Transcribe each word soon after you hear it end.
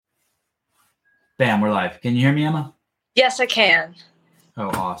Bam, we're live. Can you hear me, Emma? Yes, I can. Oh,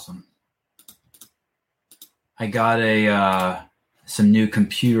 awesome. I got some new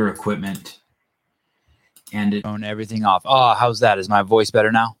computer equipment and it turned everything off. Oh, how's that? Is my voice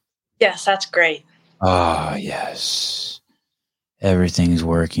better now? Yes, that's great. Oh, yes. Everything's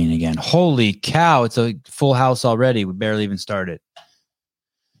working again. Holy cow. It's a full house already. We barely even started.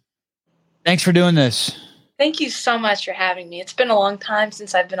 Thanks for doing this. Thank you so much for having me. It's been a long time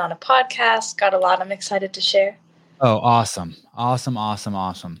since I've been on a podcast. Got a lot I'm excited to share. Oh, awesome.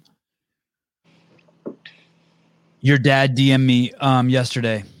 Awesome. Your dad DM'd me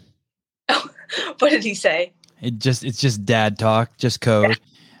yesterday. Oh, what did he say? It's just dad talk, just code. Yeah.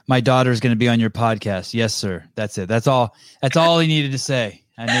 My daughter's going to be on your podcast. Yes, sir. That's it. That's all he needed to say.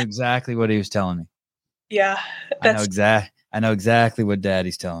 I knew exactly what he was telling me. Yeah. I know exactly what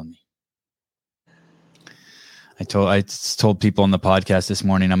daddy's telling me. I told people on the podcast this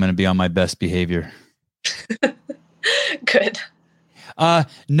morning I'm going to be on my best behavior. Good.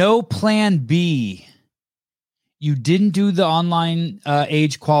 No plan B. You didn't do the online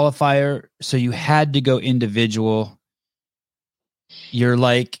age qualifier, so you had to go individual. You're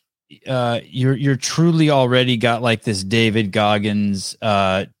like, you're truly already got like this David Goggins,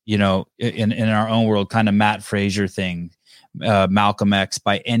 in our own world kind of Matt Frazier thing, Malcolm X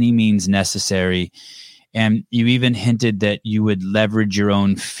by any means necessary. And you even hinted that you would leverage your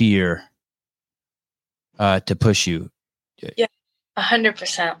own fear to push you. Yeah,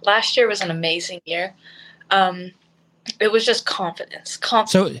 100%. Last year was an amazing year. It was just confidence.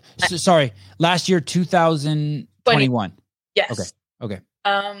 So sorry, last year, 2021. Yes. Okay.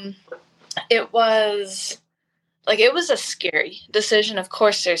 It was a scary decision. Of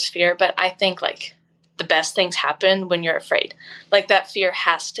course there's fear, but I think like the best things happen when you're afraid. Like that fear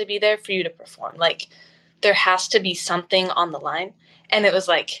has to be there for you to perform. Like there has to be something on the line. And it was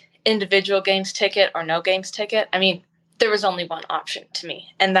like individual games ticket or no games ticket. I mean, there was only one option to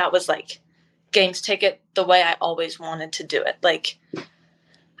me. And that was like games ticket the way I always wanted to do it. Like,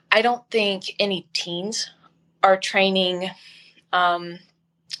 I don't think any teens are training,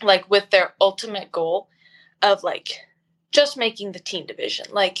 like with their ultimate goal of like just making the teen division.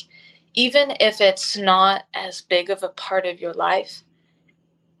 Like, even if it's not as big of a part of your life,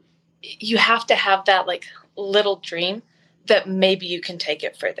 you have to have that like little dream that maybe you can take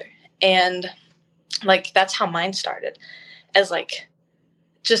it further. And like, that's how mine started, as like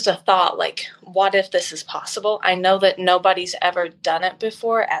just a thought, like, what if this is possible? I know that nobody's ever done it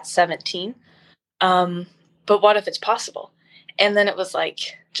before at 17. But what if it's possible? And then it was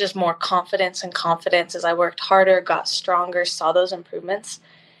like just more confidence as I worked harder, got stronger, saw those improvements.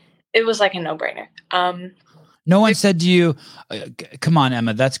 It was like a no-brainer. No one said to you, come on,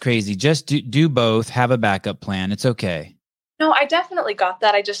 Emma, that's crazy. Just do both. Have a backup plan. It's okay. No, I definitely got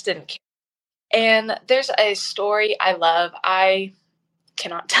that. I just didn't care. And there's a story I love. I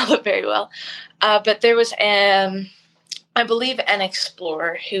cannot tell it very well. But there was I believe an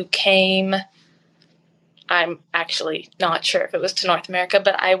explorer who came, I'm actually not sure if it was to North America,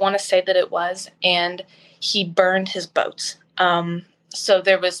 but I want to say that it was, and he burned his boats. So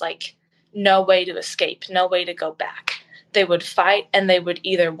there was like no way to escape, no way to go back. They would fight and they would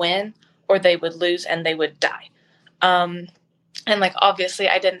either win or they would lose and they would die. And like, obviously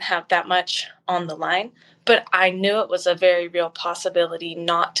I didn't have that much on the line, but I knew it was a very real possibility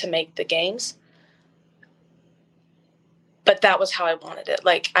not to make the games. But that was how I wanted it.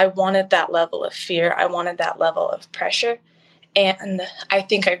 Like, I wanted that level of fear. I wanted that level of pressure. And I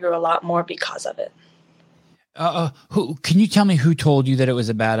think I grew a lot more because of it. Can you tell me who told you that it was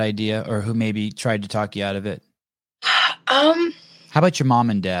a bad idea, or who maybe tried to talk you out of it? How about your mom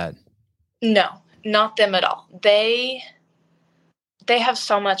and dad? No, not them at all. They have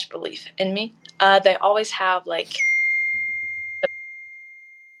so much belief in me. They always have like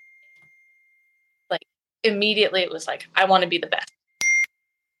immediately it was like, I want to be the best.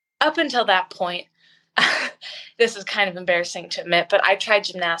 Up until that point, this is kind of embarrassing to admit, but I tried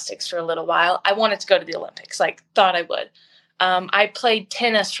gymnastics for a little while. I wanted to go to the Olympics, like thought I would. I played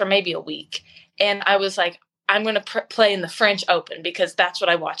tennis for maybe a week, and I was like, I'm going to play in the French Open because that's what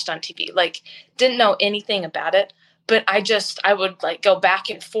I watched on TV. Like, didn't know anything about it, but I would like go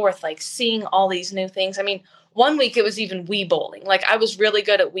back and forth, like seeing all these new things. I mean, one week it was even Wii bowling. Like, I was really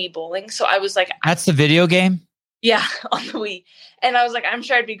good at Wii bowling. So I was like, that's the video game? Yeah, on the Wii. And I was like, I'm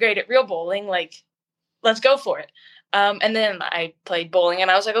sure I'd be great at real bowling. Like, let's go for it. And then I played bowling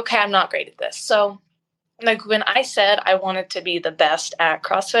and I was like, okay, I'm not great at this. So like when I said I wanted to be the best at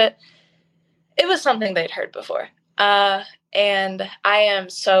CrossFit, it was something they'd heard before. And I am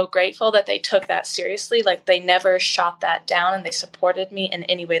so grateful that they took that seriously. Like, they never shot that down and they supported me in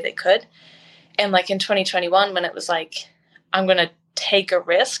any way they could. And like in 2021, when it was like, I'm going to take a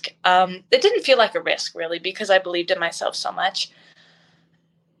risk, it didn't feel like a risk really, because I believed in myself so much.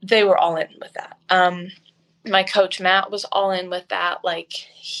 They were all in with that. My coach Matt was all in with that. Like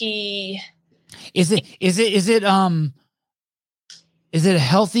is it a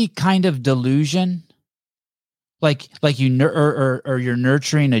healthy kind of delusion? Like you or you're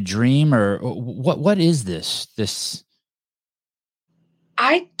nurturing a dream, or what is this?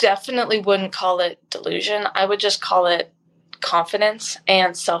 I definitely wouldn't call it delusion. I would just call it confidence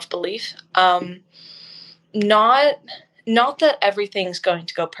and self-belief. Not that everything's going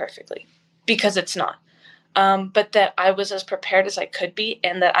to go perfectly, because it's not. But that I was as prepared as I could be,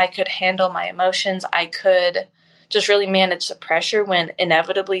 and that I could handle my emotions. I could just really manage the pressure when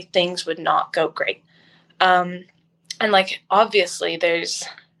inevitably things would not go great. And like, obviously there's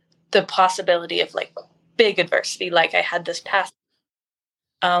the possibility of like big adversity. Like I had this past,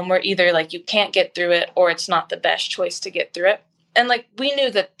 where either like you can't get through it or it's not the best choice to get through it. And like, we knew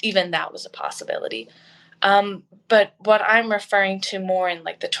that even that was a possibility. But what I'm referring to more in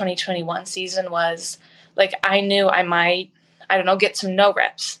like the 2021 season was like, I knew I might, I don't know, get some no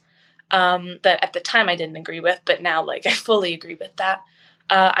reps, that at the time I didn't agree with, but now like I fully agree with that.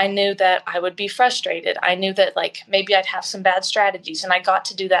 I knew that I would be frustrated. I knew that like maybe I'd have some bad strategies, and I got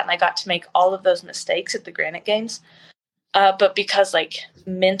to do that, and I got to make all of those mistakes at the Granite Games. But because like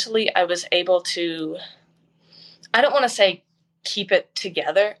mentally I was able to, I don't want to say keep it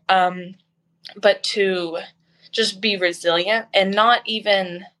together, but to just be resilient and not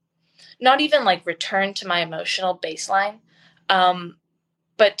even like return to my emotional baseline,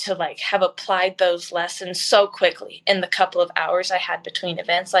 but to like have applied those lessons so quickly in the couple of hours I had between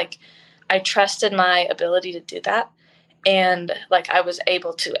events. Like I trusted my ability to do that. And like I was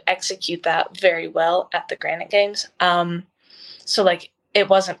able to execute that very well at the Granite Games. So like it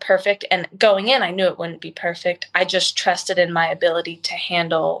wasn't perfect. And going in, I knew it wouldn't be perfect. I just trusted in my ability to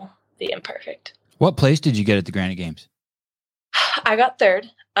handle the imperfect. What place did you get at the Granite Games? I got third.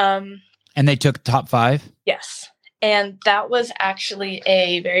 And they took top 5? Yes. And that was actually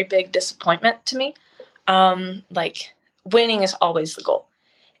a very big disappointment to me. Like winning is always the goal.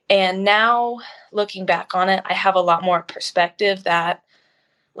 And now looking back on it, I have a lot more perspective that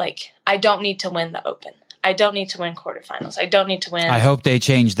like, I don't need to win the Open. I don't need to win quarterfinals. I don't need to win. I hope they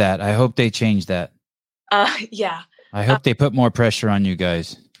change that. Yeah. I hope they put more pressure on you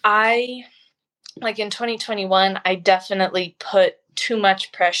guys. Like in 2021, I definitely put too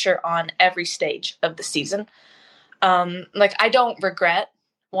much pressure on every stage of the season. Like I don't regret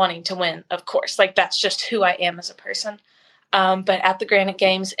wanting to win, of course, like that's just who I am as a person. But at the Granite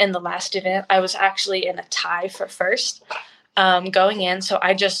Games in the last event, I was actually in a tie for first, going in. So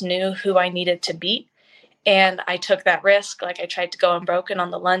I just knew who I needed to beat. And I took that risk. Like I tried to go unbroken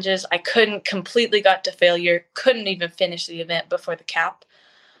on the lunges. I couldn't, completely got to failure, couldn't even finish the event before the cap.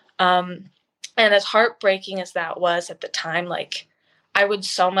 And as heartbreaking as that was at the time, like I would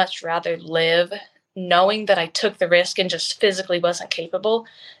so much rather live knowing that I took the risk and just physically wasn't capable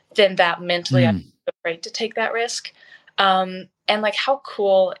than that mentally I was afraid to take that risk. And like, how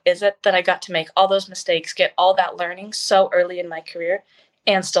cool is it that I got to make all those mistakes, get all that learning so early in my career,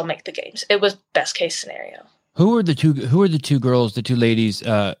 and still make the games? It was best case scenario. Who are the two girls, the two ladies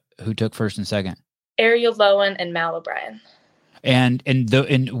who took first and second? Ariel Lowen and Mal O'Brien. And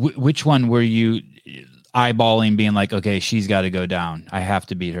which one were you eyeballing, being like, okay, she's got to go down, I have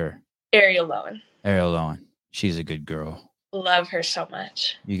to beat her? Ariel Lowen. She's a good girl. Love her so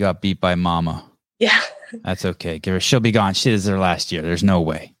much. You got beat by Mama. Yeah. That's okay. Give her. She'll be gone. She is her last year. There's no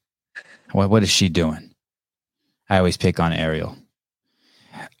way. What is she doing? I always pick on Ariel.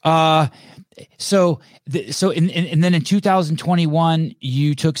 So and then in 2021,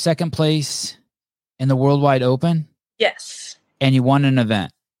 you took second place in the Worldwide Open. Yes. And you won an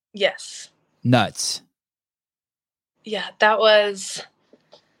event. Yes. Nuts. Yeah, that was.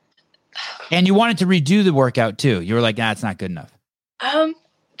 And you wanted to redo the workout too. You were like, nah, it's not good enough.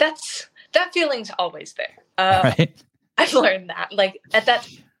 That feeling's always there. Right. I've learned that. Like at that.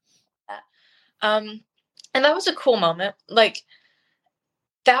 And that was a cool moment. Like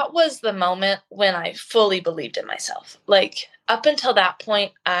that was the moment when I fully believed in myself. Like up until that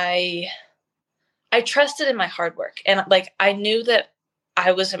point, I trusted in my hard work, and like I knew that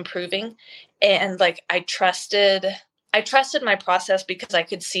I was improving, and like I trusted my process because I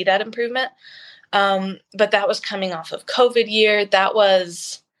could see that improvement. But that was coming off of COVID year. That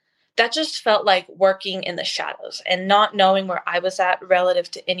just felt like working in the shadows and not knowing where I was at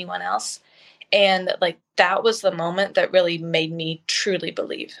relative to anyone else. And like, that was the moment that really made me truly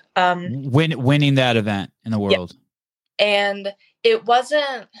believe. Winning that event in the world. Yeah. And it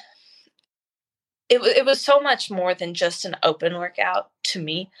wasn't it was so much more than just an open workout to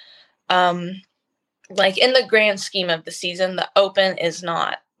me. Like in the grand scheme of the season, the open is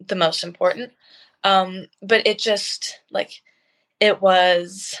not the most important. But it just like, it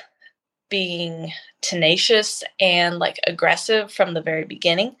was being tenacious and like aggressive from the very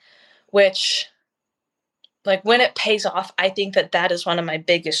beginning, which like when it pays off, I think that that is one of my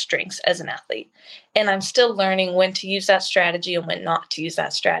biggest strengths as an athlete. And I'm still learning when to use that strategy and when not to use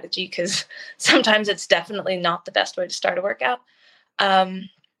that strategy, because sometimes it's definitely not the best way to start a workout.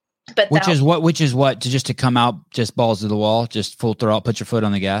 But which is what to come out just balls to the wall, just full throttle, put your foot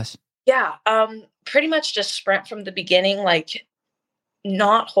on the gas. Yeah. Pretty much just sprint from the beginning, like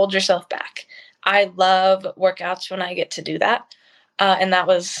not hold yourself back. I love workouts when I get to do that. And that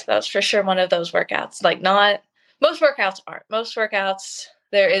was for sure one of those workouts. Like, not most workouts aren't. Most workouts,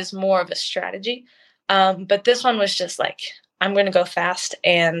 there is more of a strategy. But this one was just like, I'm going to go fast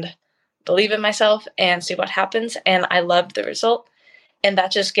and believe in myself and see what happens. And I loved the result. And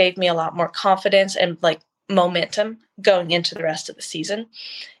that just gave me a lot more confidence and like momentum going into the rest of the season.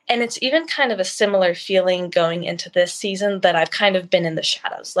 And it's even kind of a similar feeling going into this season, that I've kind of been in the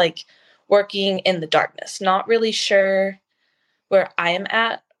shadows, like working in the darkness, not really sure where I am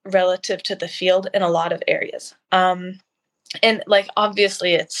at relative to the field in a lot of areas. And like,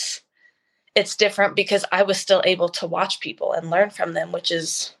 obviously it's different because I was still able to watch people and learn from them, which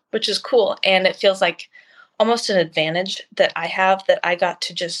is cool. And it feels like almost an advantage that I have, that I got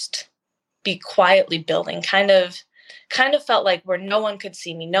to just be quietly building, kind of felt like where no one could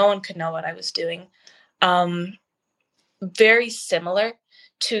see me, no one could know what I was doing. Very similar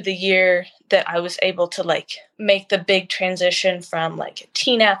to the year that I was able to like make the big transition from like a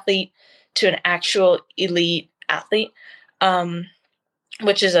teen athlete to an actual elite athlete,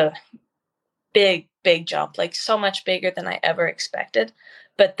 which is a big jump, like so much bigger than I ever expected.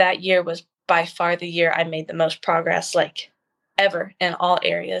 But that year was by far the year I made the most progress, like ever, in all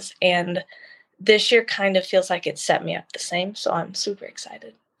areas. And this year kind of feels like it set me up the same. So I'm super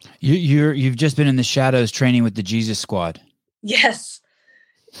excited. You've just been in the shadows training with the Jesus Squad. Yes.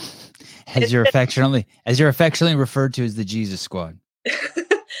 As you're affectionately referred to as the Jesus Squad.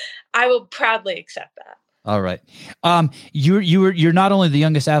 I will proudly accept that. All right. You're not only the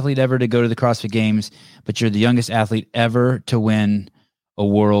youngest athlete ever to go to the CrossFit Games, but you're the youngest athlete ever to win a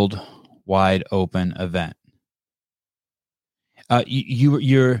world wide open event.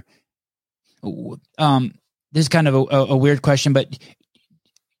 You're this is kind of a weird question, but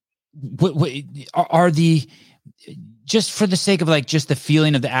what are the, just for the sake of like just the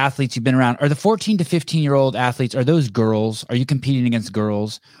feeling of the athletes you've been around, are the 14 to 15-year-old athletes, are those girls? Are you competing against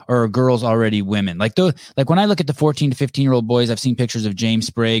girls, or are girls already women? Like when I look at the 14 to 15-year-old boys, I've seen pictures of James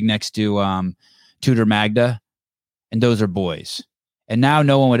Sprague next to Tudor Magda, and those are boys. And now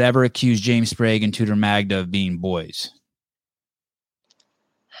no one would ever accuse James Sprague and Tudor Magda of being boys.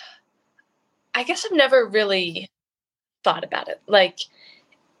 I guess I've never really thought about it. Like,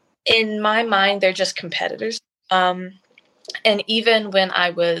 in my mind, they're just competitors. And even when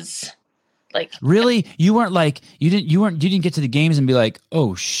I was like, really, you weren't like, you didn't get to the games and be like,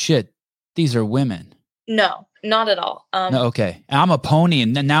 oh shit, these are women. No, not at all. No, okay. I'm a pony,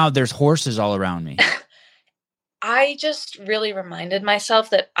 and now there's horses all around me. I just really reminded myself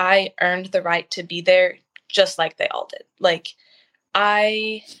that I earned the right to be there, just like they all did. Like,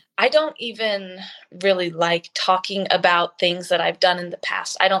 I don't even really like talking about things that I've done in the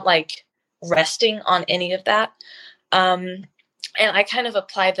past. I don't like resting on any of that. And I kind of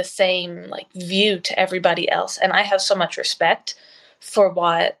apply the same like view to everybody else. And I have so much respect for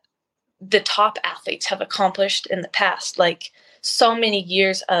what the top athletes have accomplished in the past. Like, so many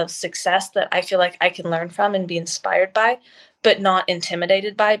years of success that I feel like I can learn from and be inspired by, but not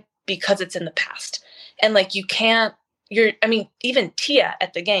intimidated by, because it's in the past. And like, even Tia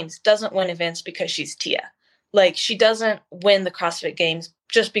at the games doesn't win events because she's Tia. Like, she doesn't win the CrossFit Games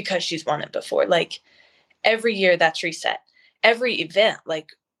just because she's won it before. Like, every year that's reset. Every event,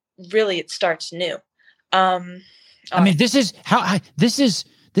 like, really, it starts new. I mean, this is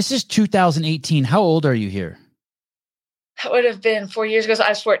 2018. How old are you here? That would have been 4 years ago. So I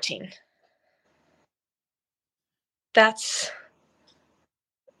was 14.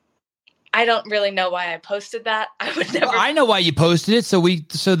 I don't really know why I posted that. I would never. Well, I know why you posted it. So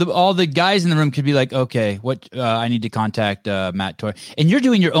all the guys in the room could be like, okay, what? I need to contact Matt Toy. And you're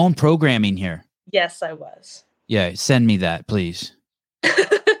doing your own programming here. Yes, I was. Yeah, send me that, please.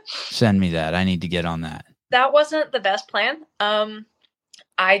 Send me that. I need to get on that. That wasn't the best plan. I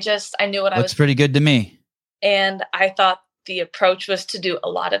knew what I was. Looks pretty good to me. And I thought the approach was to do a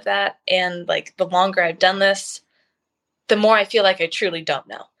lot of that. And like, the longer I've done this, the more I feel like I truly don't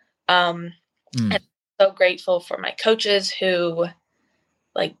know. Mm. And I'm so grateful for my coaches who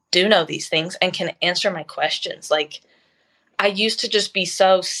like do know these things and can answer my questions. Like I used to just be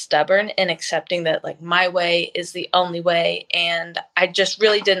so stubborn in accepting that like my way is the only way. And I just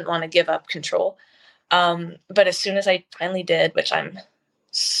really didn't want to give up control. But as soon as I finally did, which I'm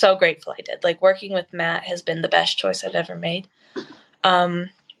so grateful I did, like working with Matt has been the best choice I've ever made.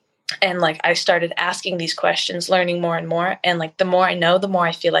 And like I started asking these questions, learning more and more. And like the more I know, the more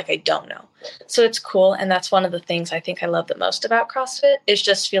I feel like I don't know. So it's cool. And that's one of the things I think I love the most about CrossFit is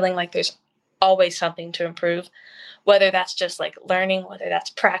just feeling like there's always something to improve, whether that's just like learning, whether that's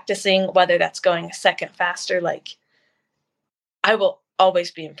practicing, whether that's going a second faster. Like I will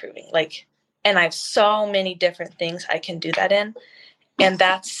always be improving. Like, and I have so many different things I can do that in. And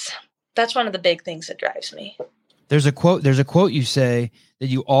that's one of the big things that drives me. There's a quote you say that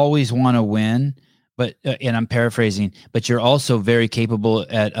you always want to win, but and I'm paraphrasing, but you're also very capable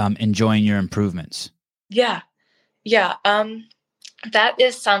at enjoying your improvements. Yeah. That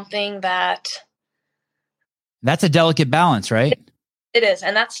is something that's a delicate balance, right? It is.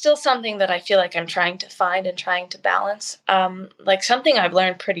 And that's still something that I feel like I'm trying to find and trying to balance. Like something I've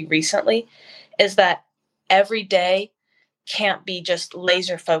learned pretty recently is that every day can't be just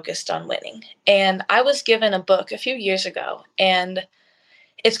laser focused on winning. And I was given a book a few years ago, and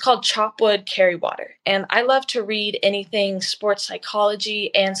it's called Chop Wood, Carry Water. And I love to read anything sports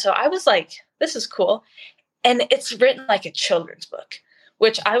psychology. And so I was like, this is cool. And it's written like a children's book,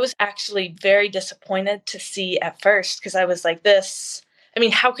 which I was actually very disappointed to see at first because I was like,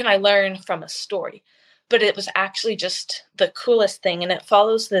 how can I learn from a story? But it was actually just the coolest thing. And it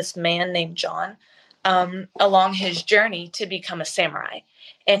follows this man named John along his journey to become a samurai.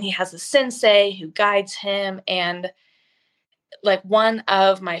 And he has a sensei who guides him. And like one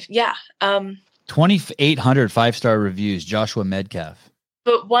of my, 2,800 5-star reviews, Joshua Medcalf.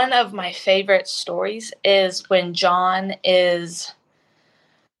 But one of my favorite stories is when he's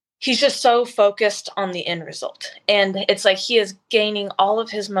just so focused on the end result. And it's like he is gaining all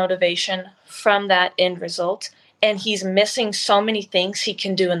of his motivation from that end result. And he's missing so many things he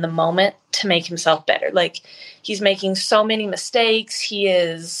can do in the moment to make himself better. Like he's making so many mistakes.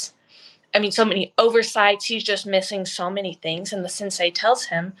 So many oversights. He's just missing so many things. And the sensei tells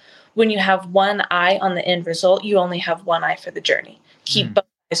him, when you have one eye on the end result, you only have one eye for the journey. Keep both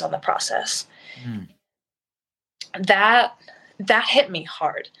eyes on the process. That hit me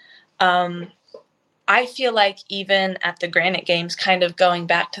hard. I feel like even at the Granite Games, kind of going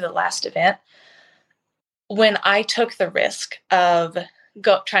back to the last event, when I took the risk of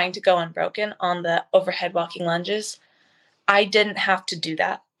trying to go unbroken on the overhead walking lunges, I didn't have to do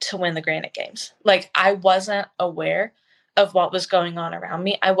that to win the Granite Games. Like I wasn't aware of what was going on around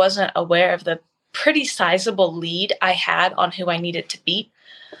me. I wasn't aware of the pretty sizable lead I had on who I needed to beat.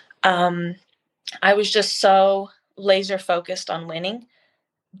 I was just so laser focused on winning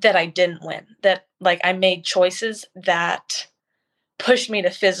that I didn't win. That like I made choices that pushed me to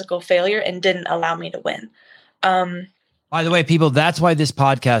physical failure and didn't allow me to win. By the way, people, that's why this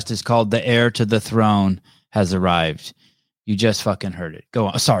podcast is called The Heir to the Throne Has Arrived. You just fucking heard it. Go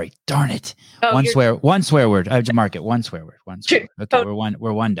on. Sorry. Darn it. One swear word. I have to mark it. One swear word. Okay.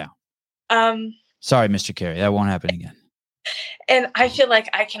 We're one down. Sorry, Mr. Cary. That won't happen again. And I feel like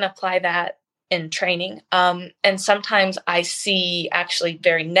I can apply that in training. And sometimes I see actually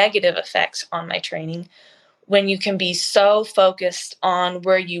very negative effects on my training when you can be so focused on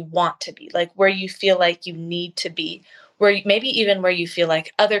where you want to be, like where you feel like you need to be, maybe even where you feel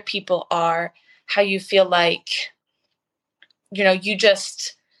like other people are, how you feel like, you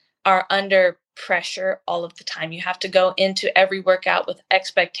just are under pressure all of the time. You have to go into every workout with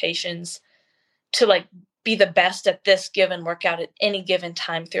expectations to like be the best at this given workout at any given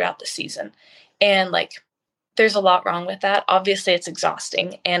time throughout the season. And like, there's a lot wrong with that. Obviously it's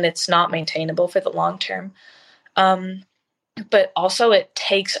exhausting and it's not maintainable for the long term. But also it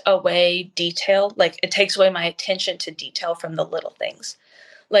takes away detail. Like it takes away my attention to detail from the little things.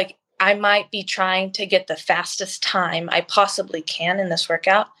 Like I might be trying to get the fastest time I possibly can in this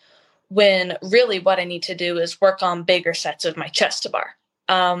workout when really what I need to do is work on bigger sets of my chest to bar.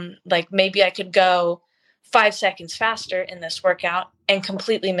 Like maybe I could go 5 seconds faster in this workout and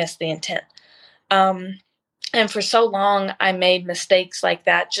completely miss the intent. And for so long, I made mistakes like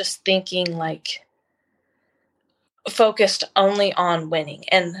that, just thinking like focused only on winning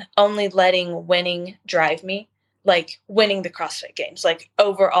and only letting winning drive me, like winning the CrossFit Games, like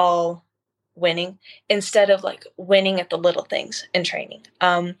overall winning instead of like winning at the little things in training.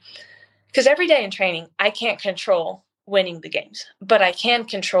 Because every day in training, I can't control winning the games, but I can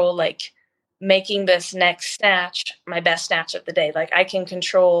control like making this next snatch my best snatch of the day. Like I can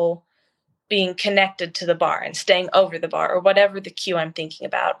control being connected to the bar and staying over the bar, or whatever the cue I'm thinking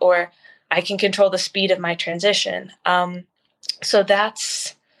about, or I can control the speed of my transition. So that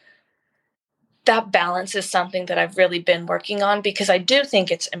balance is something that I've really been working on, because I do think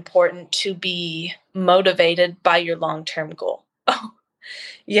it's important to be motivated by your long-term goal. Oh,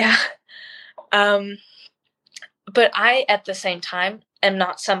 yeah. But I, at the same time, am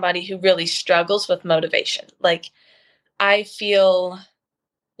not somebody who really struggles with motivation. Like, I feel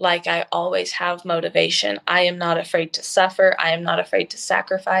like I always have motivation. I am not afraid to suffer. I am not afraid to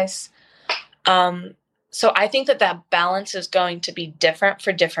sacrifice. So I think that balance is going to be different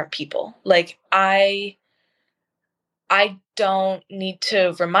for different people. Like, I don't need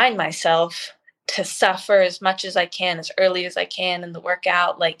to remind myself to suffer as much as I can, as early as I can in the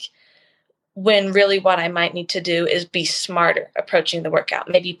workout. Like, when really what I might need to do is be smarter approaching the workout,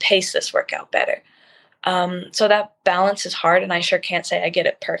 maybe pace this workout better. So that balance is hard, and I sure can't say I get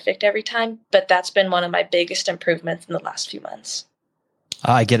it perfect every time, but that's been one of my biggest improvements in the last few months.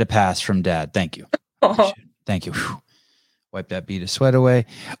 I get a pass from Dad. Thank you. Oh. Thank you. Whew. Wipe that bead of sweat away.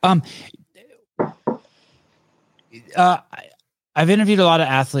 I've interviewed a lot of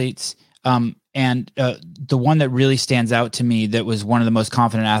athletes, and the one that really stands out to me that was one of the most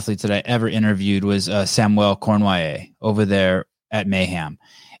confident athletes that I ever interviewed was Samuel Cornwallis over there at Mayhem.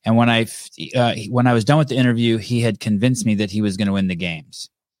 And when I was done with the interview, he had convinced me that he was going to win the games.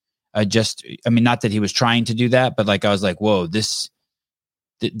 Not that he was trying to do that, but like, I was like, whoa, this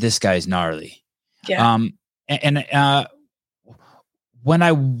guy's gnarly. Yeah. And when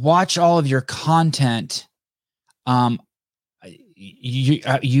I watch all of your content, I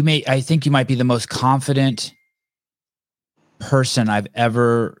think you might be the most confident person I've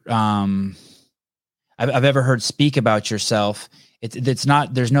ever heard speak about yourself. It's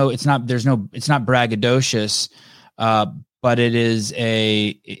not braggadocious, but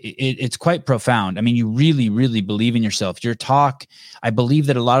it's quite profound. I mean, you really, really believe in yourself. Your talk, I believe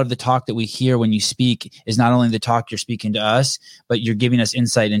that a lot of the talk that we hear when you speak is not only the talk you're speaking to us, but you're giving us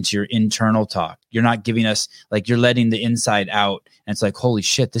insight into your internal talk. You're not giving us, like, you're letting the inside out, and it's like, holy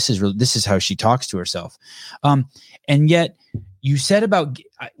shit, this is how she talks to herself. And yet you said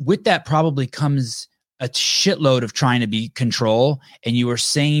with that probably comes a shitload of trying to be control. And you were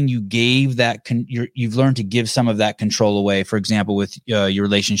saying you gave that, you've learned to give some of that control away. For example, with your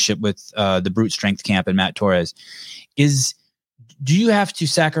relationship with the Brute Strength Camp and Matt Torres. Do you have to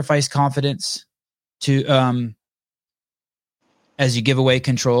sacrifice confidence to, as you give away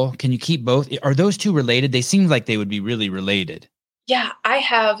control? Can you keep both? Are those two related? They seem like they would be really related. Yeah, I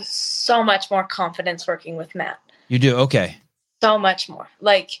have so much more confidence working with Matt. You do? Okay. So much more.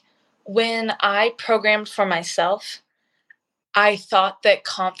 Like, when I programmed for myself, I thought that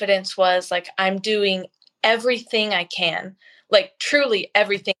confidence was like, I'm doing everything I can, like truly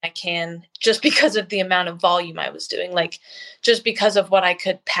everything I can, just because of the amount of volume I was doing, like just because of what I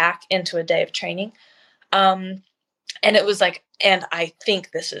could pack into a day of training. And it was like, and I think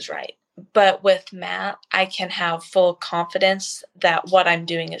this is right. But with Matt, I can have full confidence that what I'm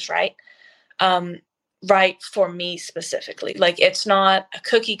doing is right. Right for me specifically. Like, it's not a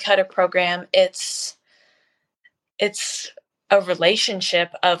cookie cutter program. It's a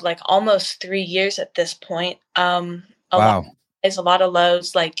relationship of like almost 3 years at this point. Wow. A lot of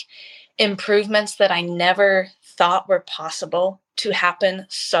lows, like improvements that I never thought were possible to happen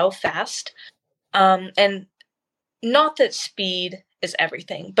so fast. And not that speed is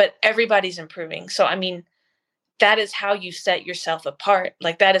everything, but everybody's improving. So, I mean, that is how you set yourself apart.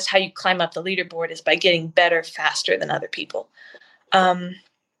 Like, that is how you climb up the leaderboard, is by getting better faster than other people. And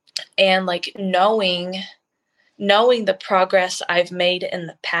like knowing the progress I've made in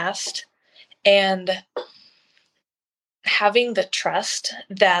the past, and having the trust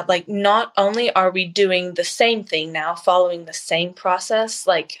that, like, not only are we doing the same thing now, following the same process,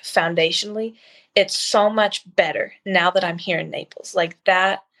 like foundationally, it's so much better now that I'm here in Naples. Like,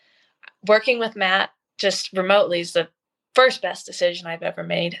 that working with Matt just remotely is the first best decision I've ever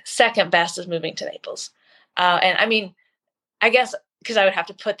made. Second best is moving to Naples. And I mean, I guess because I would have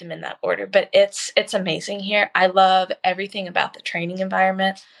to put them in that order, but it's amazing here. I love everything about the training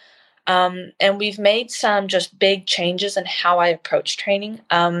environment. And we've made some just big changes in how I approach training.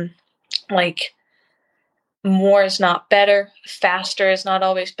 Like, more is not better. Faster is not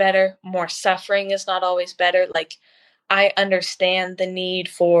always better. More suffering is not always better. Like, I understand the need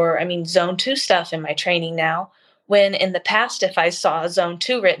for, zone 2 stuff in my training now, when in the past, if I saw zone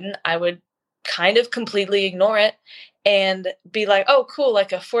 2 written, I would kind of completely ignore it and be like, oh, cool,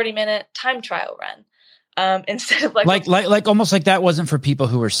 like a 40-minute time trial run. Instead of like almost like that wasn't for people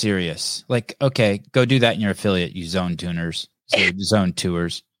who were serious. Like, okay, go do that in your affiliate, you zone tuners, so zone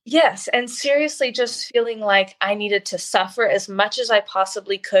tours. Yes, and seriously just feeling like I needed to suffer as much as I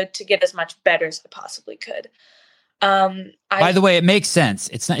possibly could to get as much better as I possibly could. By I the way, it makes sense.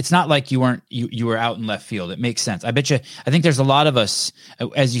 It's not like you were out in left field. It makes sense. I bet you, I think there's a lot of us,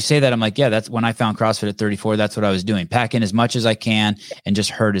 as you say that, I'm like, yeah, that's when I found CrossFit at 34. That's what I was doing. Pack in as much as I can and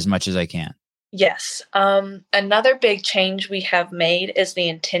just hurt as much as I can. Yes. Another big change we have made is the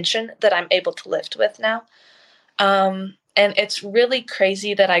intention that I'm able to lift with now. And it's really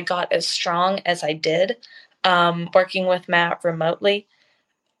crazy that I got as strong as I did, working with Matt remotely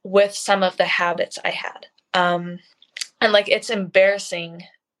with some of the habits I had. And like, it's embarrassing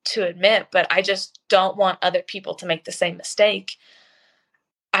to admit, but I just don't want other people to make the same mistake.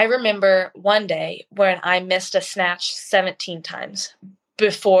 I remember one day when I missed a snatch 17 times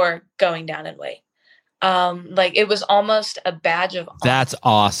before going down in weight. Like, it was almost a badge of honor. That's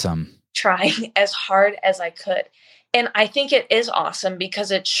awesome. Trying as hard as I could. And I think it is awesome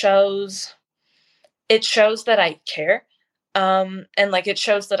because it shows that I care. And like, it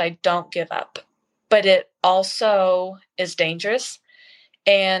shows that I don't give up. But it also is dangerous,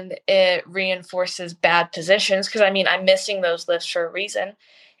 and it reinforces bad positions because I mean, I'm missing those lifts for a reason.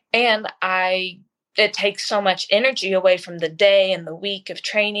 And it takes so much energy away from the day and the week of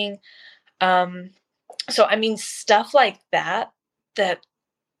training. So I mean, stuff like that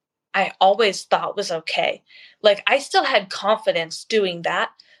I always thought was okay. Like, I still had confidence doing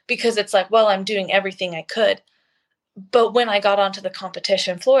that because it's like, well, I'm doing everything I could. But when I got onto the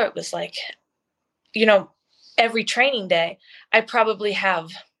competition floor, it was like, every training day, I probably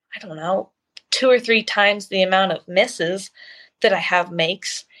have, I don't know, 2 or 3 times the amount of misses that I have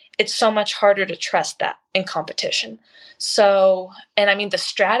makes. It's so much harder to trust that in competition. So, and I mean, the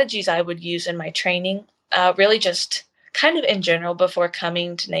strategies I would use in my training, really just kind of in general before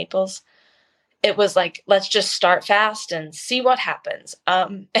coming to Naples, it was like, let's just start fast and see what happens.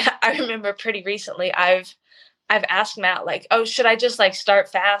 I remember pretty recently, I've asked Matt, like, oh, should I just like start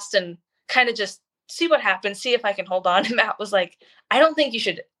fast and kind of just see what happens, see if I can hold on? And Matt was like, I don't think you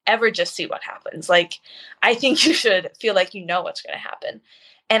should ever just see what happens. Like, I think you should feel like you know what's going to happen.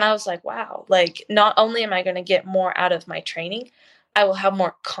 And I was like, wow, like, not only am I going to get more out of my training, I will have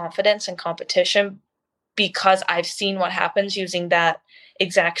more confidence in competition because I've seen what happens using that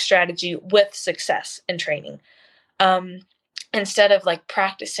exact strategy with success in training. Instead of like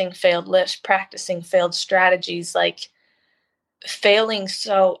practicing failed lifts, practicing failed strategies, like, failing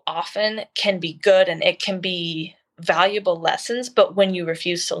so often can be good and it can be valuable lessons, but when you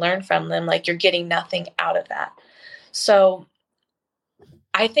refuse to learn from them, like, you're getting nothing out of that. So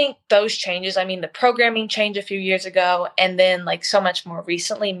I think those changes, I mean, the programming change a few years ago, and then like so much more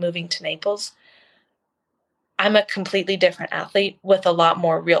recently moving to Naples, I'm a completely different athlete with a lot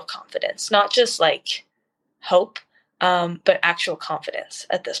more real confidence, not just like hope, but actual confidence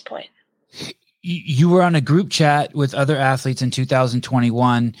at this point. You were on a group chat with other athletes in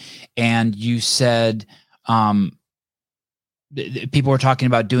 2021, and you said people were talking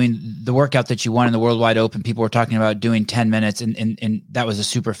about doing the workout that you won in the Worldwide Open. People were talking about doing 10 minutes, and that was a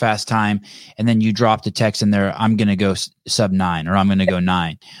super fast time. And then you dropped a text in there, I'm going to go sub 9, or I'm going to go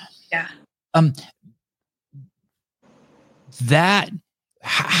 9. Yeah.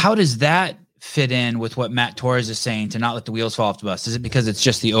 How does that fit in with what Matt Torres is saying to not let the wheels fall off the bus? Is it because it's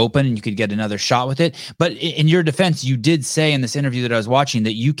just the Open and you could get another shot with it? But in your defense, you did say in this interview that I was watching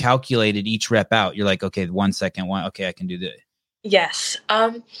that you calculated each rep out. You're like, okay, 1 second, one. Okay, I can do this. Yes.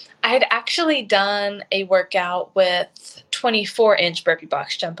 I had actually done a workout with 24-inch burpee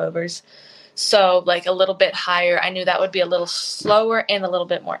box jump overs. So like a little bit higher. I knew that would be a little slower and a little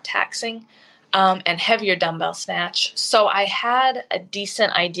bit more taxing. And heavier dumbbell snatch. So I had a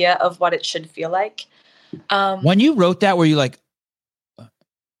decent idea of what it should feel like. When you wrote that, were you like,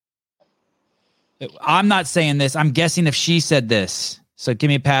 I'm not saying this, I'm guessing if she said this, so give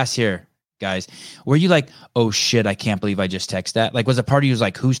me a pass here, guys. Were you like, oh shit, I can't believe I just texted that? Like, was a part of you was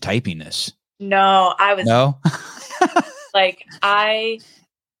like, who's typing this? No, I was no. Like, I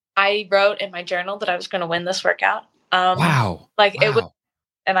wrote in my journal that I was going to win this workout. Wow. It was.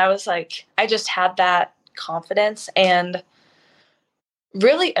 And I was like, I just had that confidence and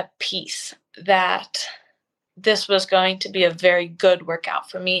really a peace that this was going to be a very good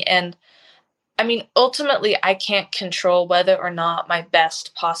workout for me. And I mean, ultimately, I can't control whether or not my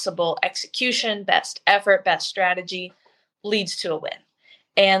best possible execution, best effort, best strategy leads to a win.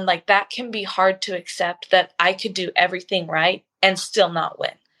 And like, that can be hard to accept, that I could do everything right and still not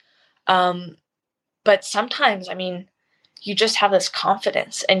win. But sometimes, I mean, you just have this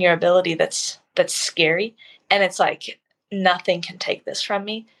confidence in your ability that's scary. And it's like, nothing can take this from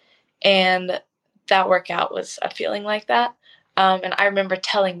me. And that workout was a feeling like that. And I remember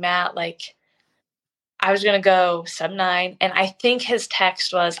telling Matt, like, I was going to go sub 9. And I think his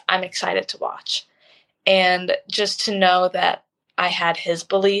text was, I'm excited to watch. And just to know that I had his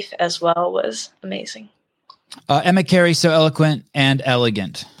belief as well was amazing. Emma Cary, so eloquent and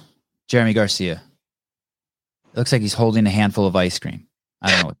elegant. Jeremy Garcia. It looks like he's holding a handful of ice cream.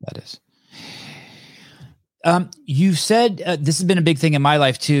 I don't know what that is. You said this has been a big thing in my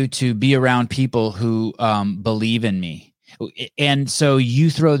life too, to be around people who believe in me. And so you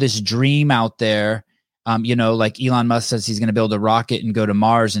throw this dream out there, like Elon Musk says he's going to build a rocket and go to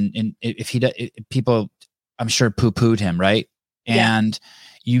Mars. And if he does, people, I'm sure poo-pooed him. Right. Yeah. And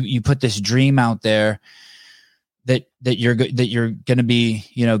you put this dream out there that you're going to be,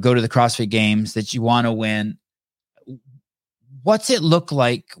 go to the CrossFit Games, that you want to win. What's it look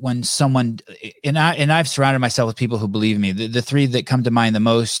like when someone, and I've surrounded myself with people who believe in me. The three that come to mind the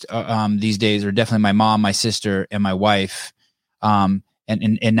most these days are definitely my mom, my sister, and my wife. And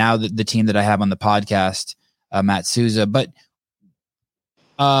now the team that I have on the podcast, Matt Souza. But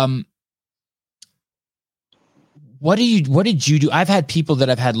what did you do? I've had people that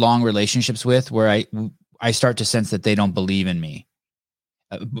I've had long relationships with where I start to sense that they don't believe in me,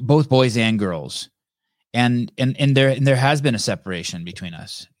 both boys and girls. And there has been a separation between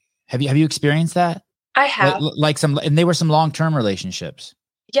us. Have you experienced that? I have. And they were some long-term relationships.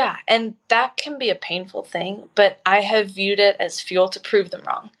 Yeah. And that can be a painful thing, but I have viewed it as fuel to prove them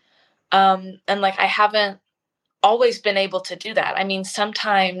wrong. And like, I haven't always been able to do that. I mean,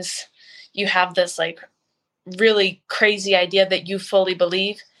 sometimes you have this like really crazy idea that you fully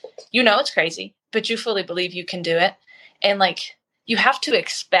believe, it's crazy, but you fully believe you can do it. And like, you have to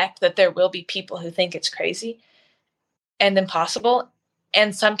expect that there will be people who think it's crazy and impossible.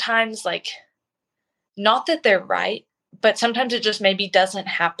 And sometimes, like, not that they're right, but sometimes it just maybe doesn't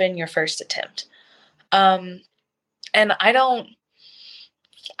happen your first attempt. And I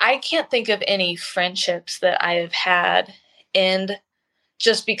can't think of any friendships that I have had end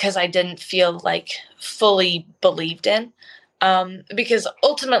just because I didn't feel like fully believed in. Because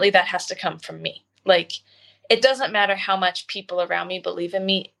ultimately that has to come from me. Like, it doesn't matter how much people around me believe in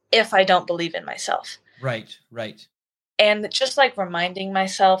me if I don't believe in myself. Right. And just like reminding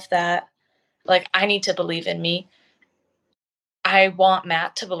myself that, like, I need to believe in me. I want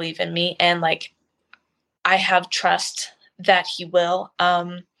Matt to believe in me, and like, I have trust that he will.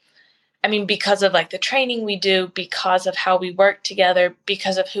 I mean, because of like the training we do, because of how we work together,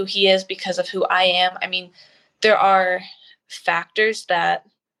 because of who he is, because of who I am. I mean, there are factors that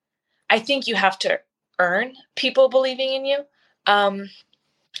I think you have to earn people believing in you.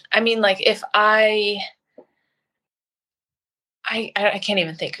 I mean, like, if I can't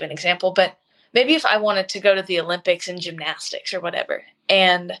even think of an example, but maybe if I wanted to go to the Olympics in gymnastics or whatever,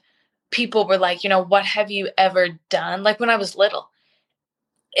 and people were like, what have you ever done? Like, when I was little,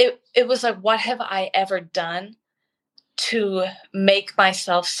 it was like, what have I ever done to make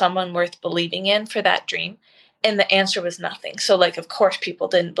myself someone worth believing in for that dream? And the answer was nothing. So like, of course people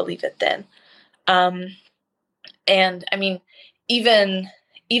didn't believe it then. And I mean, even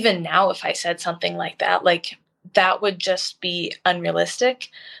now, if I said something like that, like, that would just be unrealistic.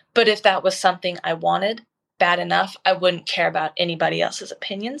 But if that was something I wanted bad enough, I wouldn't care about anybody else's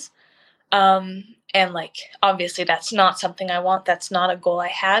opinions. And like, obviously that's not something I want. That's not a goal I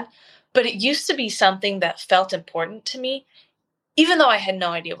had, but it used to be something that felt important to me, even though I had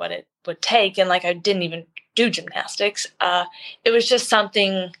no idea what it would take. And like, I didn't even do gymnastics. It was just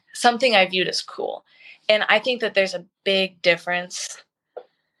something I viewed as cool. And I think that there's a big difference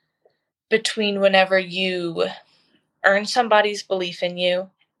between whenever you earn somebody's belief in you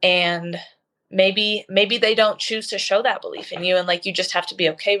and maybe they don't choose to show that belief in you, and like, you just have to be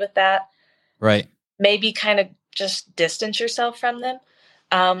okay with that. Right. Maybe kind of just distance yourself from them.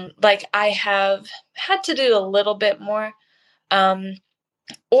 Like, I have had to do a little bit more.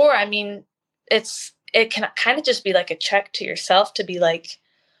 Or I mean, it can kind of just be like a check to yourself to be like,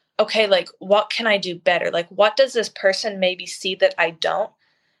 okay, like, what can I do better? Like, what does this person maybe see that I don't,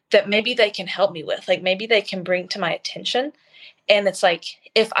 that maybe they can help me with? Like, maybe they can bring to my attention. And it's like,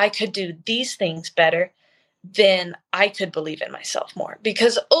 if I could do these things better, then I could believe in myself more,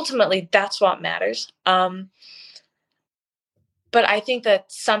 because ultimately that's what matters. But I think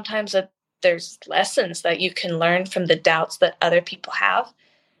that sometimes there's lessons that you can learn from the doubts that other people have.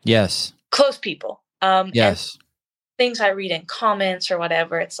 Yes. Close people. Yes. Things I read in comments or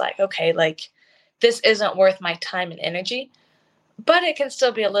whatever, it's like, okay, like, this isn't worth my time and energy, but it can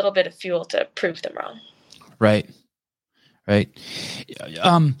still be a little bit of fuel to prove them wrong. Right. Are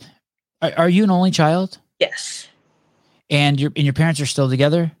you an only child? Yes. And your parents are still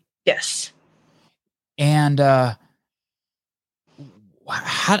together? Yes. And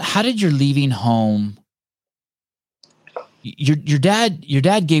how did your leaving home? Your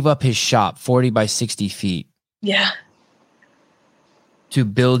dad gave up his shop 40 by 60 feet. Yeah. To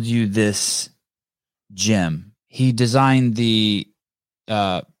build you this gym. He designed the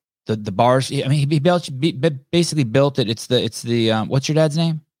bars. I mean, he basically built it. It's the what's your dad's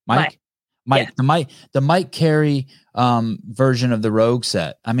name? Mike. Yeah. The Mike Cary version of the Rogue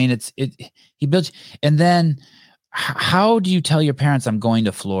set. I mean, he built. And then how do you tell your parents I'm going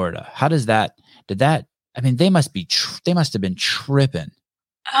to Florida? How does that? I mean, they must have been tripping.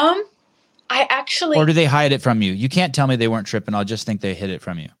 I actually. Or do they hide it from you? You can't tell me they weren't tripping. I'll just think they hid it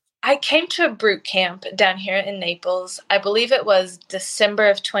from you. I came to a boot camp down here in Naples. I believe it was December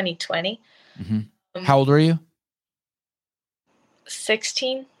of 2020. Mm-hmm. How old were you?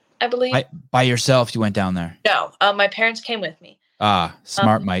 16, I believe. By yourself, you went down there? No, my parents came with me. Ah,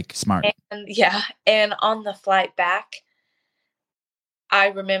 smart, Mike, smart. And on the flight back, I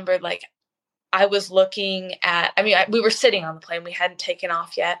remember like I was looking at. I mean, we were sitting on the plane. We hadn't taken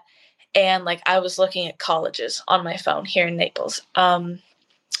off yet, and like I was looking at colleges on my phone here in Naples.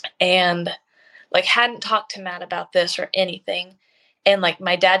 And like hadn't talked to Matt about this or anything. And like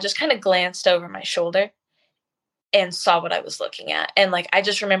my dad just kind of glanced over my shoulder and saw what I was looking at. And like I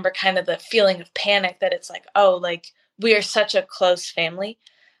just remember kind of the feeling of panic that it's like, oh, like we are such a close family.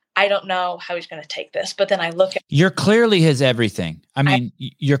 I don't know how he's going to take this. But then I look at you're clearly his everything. I mean,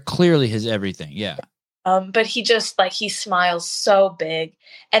 you're clearly his everything. Yeah. But he just like he smiles so big.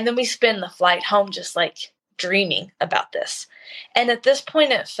 And then we spend the flight home just like dreaming about this. And at this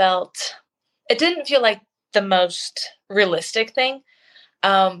point it didn't feel like the most realistic thing.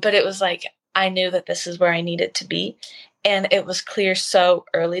 But it was like I knew that this is where I needed to be. And it was clear so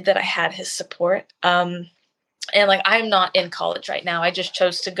early that I had his support. And like I'm not in college right now. I just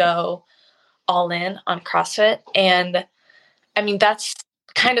chose to go all in on CrossFit. And I mean, that's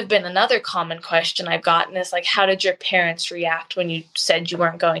kind of been another common question I've gotten is like, how did your parents react when you said you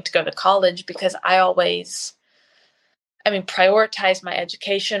weren't going to go to college? Because I always, prioritized my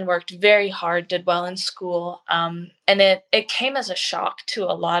education, worked very hard, did well in school. And it came as a shock to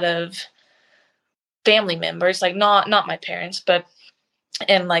a lot of family members, like not my parents, but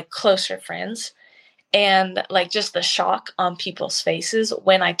and like closer friends. And like just the shock on people's faces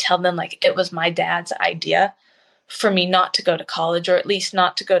when I tell them like it was my dad's idea for me not to go to college, or at least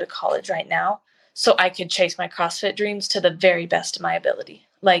not to go to college right now, so I could chase my CrossFit dreams to the very best of my ability.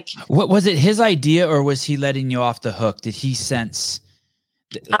 Like, what was it, his idea, or was he letting you off the hook? Did he sense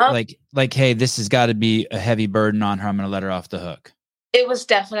like, hey, this has got to be a heavy burden on her, I'm going to let her off the hook? It was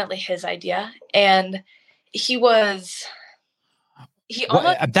definitely his idea. And that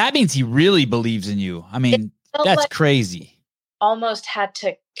means he really believes in you. I mean, that's like crazy. Almost had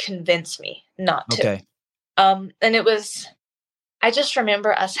to convince me not to. Okay. And I just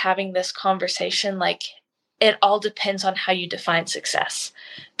remember us having this conversation, like, it all depends on how you define success.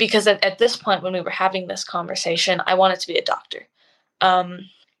 Because at this point, when we were having this conversation, I wanted to be a doctor.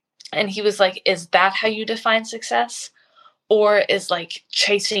 And he was like, is that how you define success? Or is like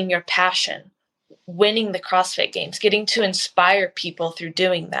chasing your passion, winning the CrossFit Games, getting to inspire people through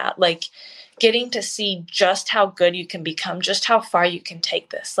doing that, like getting to see just how good you can become, just how far you can take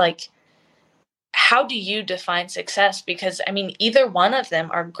this. Like, how do you define success? Because I mean, either one of them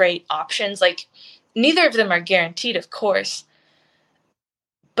are great options. Like, neither of them are guaranteed, of course,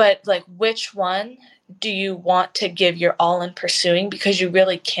 but like, which one do you want to give your all in pursuing? Because you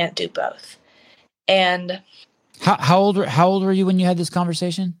really can't do both. And how old were you when you had this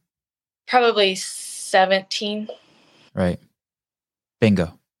conversation? Probably 17. Right.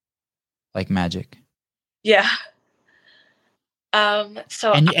 Bingo. Like magic. Yeah.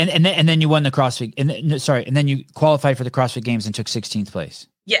 So and then you won the CrossFit, and then you qualified for the CrossFit Games and took 16th place.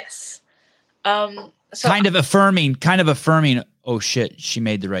 Yes. So kind of affirming. Oh shit, she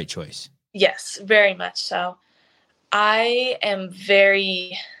made the right choice. Yes, very much so. I am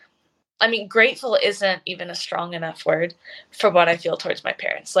grateful isn't even a strong enough word for what I feel towards my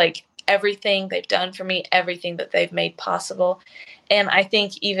parents. Like, everything they've done for me, everything that they've made possible. And I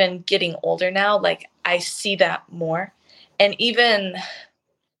think even getting older now, like, I see that more. And even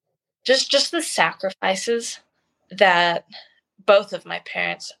just the sacrifices that both of my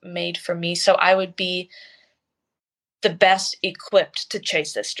parents made for me, so I would be the best equipped to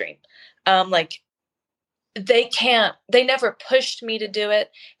chase this dream. Like, they never pushed me to do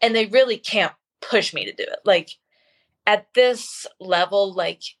it, and they really can't push me to do it. Like, at this level,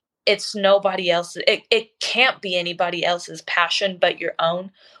 like, it's nobody else's. It can't be anybody else's passion but your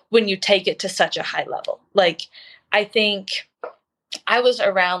own when you take it to such a high level. Like, I think I was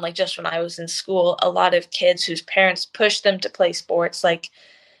around, like, just when I was in school, a lot of kids whose parents pushed them to play sports. Like,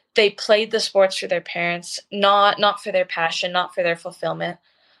 they played the sports for their parents, not for their passion, not for their fulfillment.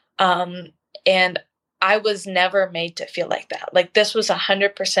 Um, and I was never made to feel like that. Like, this was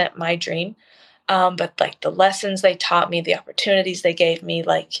 100% my dream. But like the lessons they taught me, the opportunities they gave me,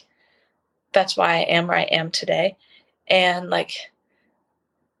 like that's why I am where I am today. And like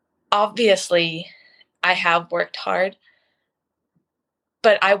obviously I have worked hard,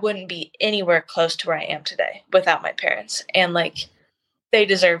 but I wouldn't be anywhere close to where I am today without my parents. And like they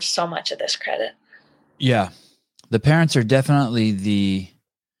deserve so much of this credit. Yeah. The parents are definitely the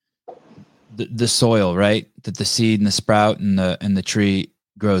soil, right? That the seed and the sprout and the tree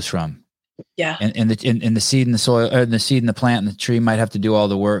grows from. Yeah. And the seed in the soil, or the seed in the plant and the tree might have to do all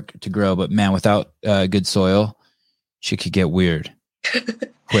the work to grow, but man, without good soil, she could get weird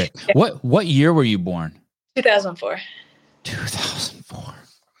quick. Yeah. What year were you born? 2004. 2004.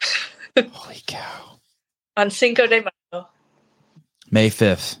 Holy cow. On Cinco de Mayo. May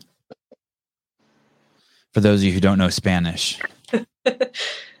 5th. For those of you who don't know Spanish.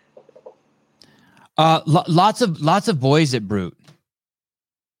 Lots of boys at Brute.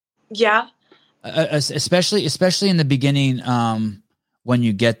 Yeah. Especially in the beginning, when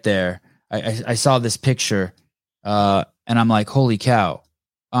you get there. I saw this picture, and I'm like, holy cow.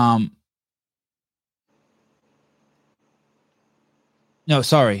 No,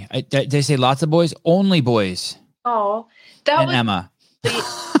 sorry. Did they say lots of boys? Only boys. Oh, that and was Emma.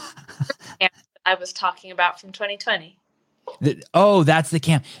 I was talking about from 2020. That's the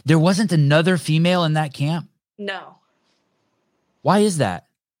camp. There wasn't another female in that camp? No. Why is that?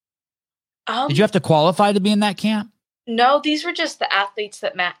 Did you have to qualify to be in that camp? No, these were just the athletes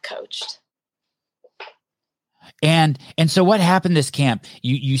that Matt coached. And so what happened this camp?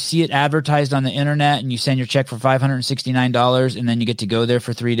 You see it advertised on the internet and you send your check for $569 and then you get to go there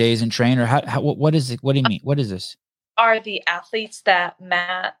for 3 days and train, or what is it? What do you mean? What is this? Are the athletes that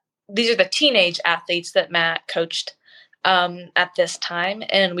these are the teenage athletes that Matt coached at this time,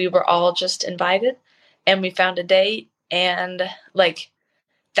 and we were all just invited and we found a date, and like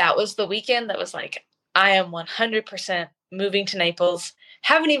that was the weekend that was like, I am 100% moving to Naples.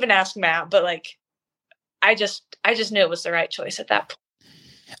 Haven't even asked Matt, but like I just knew it was the right choice at that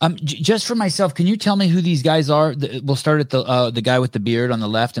point. Just for myself, can you tell me who these guys are? We'll start at the guy with the beard on the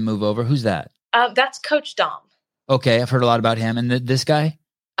left and move over. Who's that? That's Coach Dom. Okay, I've heard a lot about him. And this guy?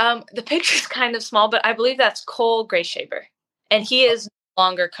 The picture's kind of small, but I believe that's Cole Grayshaber, and he is no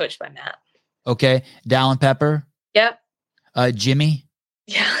longer coached by Matt. Okay, Dallin Pepper. Yep. Jimmy.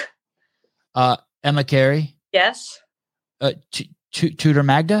 Yeah. Emma Cary. Yes. Tudor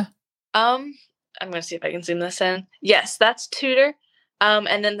Magda. I'm going to see if I can zoom this in. Yes, that's Tudor.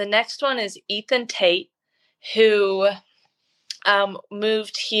 And then the next one is Ethan Tate, who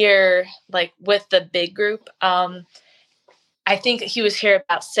moved here like with the big group. I think he was here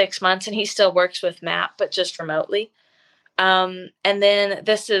about 6 months, and he still works with Matt, but just remotely. And then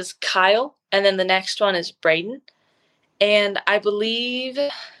this is Kyle, and then the next one is Braden. And I believe...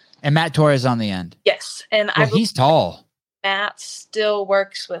 And Matt Torres on the end. Yes. And he's tall. Matt still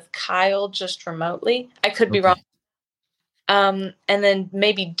works with Kyle just remotely. I could be wrong. And then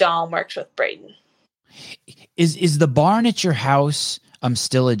maybe Dom works with Braden. Is the barn at your house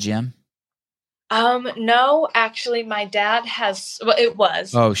still a gym? No, actually my dad well, it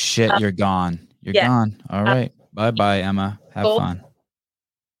was. Oh shit, you're gone. You're gone. All right. Bye-bye, Emma. Have fun.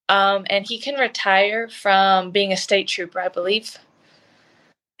 And he can retire from being a state trooper, I believe.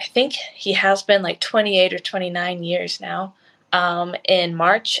 I think he has been like 28 or 29 years now, in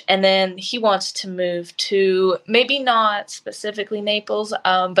March. And then he wants to move to maybe not specifically Naples,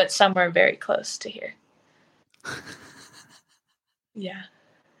 but somewhere very close to here. Yeah.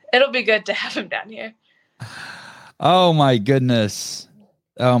 It'll be good to have him down here. Oh my goodness.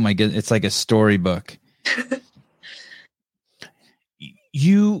 It's like a storybook.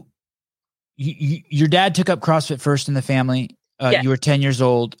 Your dad took up CrossFit first in the family. You were 10 years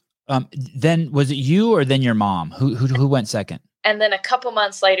old. Then was it you or then your mom? Who went second? And then a couple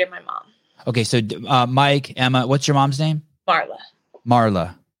months later, my mom. Okay, so Mike, Emma, what's your mom's name?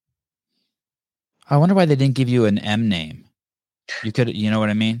 Marla. I wonder why they didn't give you an M name. You could, you know what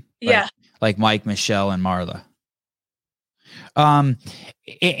I mean? Like Mike, Michelle, and Marla.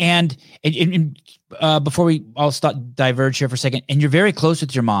 And before we all diverge here for a second, and you're very close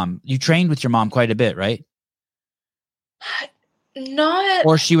with your mom. You trained with your mom quite a bit, right? Not.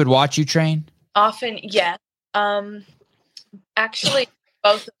 Or she would watch you train? Often, yeah. Actually,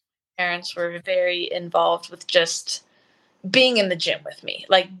 both of my parents were very involved with just being in the gym with me,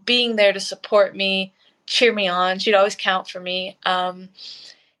 like being there to support me, cheer me on. She'd always count for me.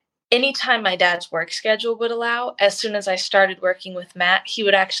 Anytime my dad's work schedule would allow, as soon as I started working with Matt, he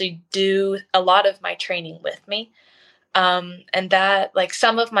would actually do a lot of my training with me. And that, like,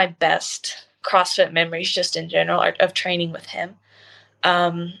 some of my best CrossFit memories just in general are of training with him.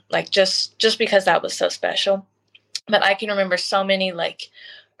 Like just because that was so special. But I can remember so many like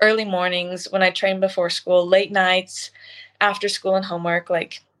early mornings when I trained before school, late nights, after school and homework.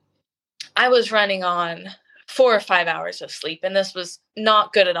 Like I was running on 4 or 5 hours of sleep, and this was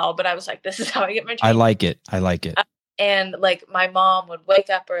not good at all. But I was like, this is how I get my training. I like it. And like my mom would wake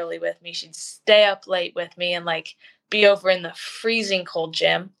up early with me. She'd stay up late with me and like be over in the freezing cold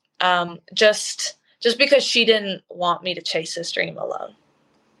gym. Just because she didn't want me to chase this dream alone.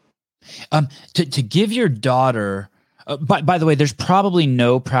 To give your daughter, by the way, there's probably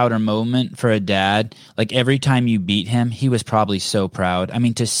no prouder moment for a dad. Like every time you beat him, he was probably so proud. I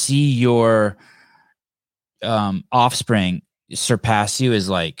mean, to see your offspring surpass you is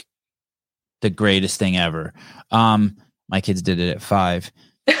like the greatest thing ever. My kids did it at 5.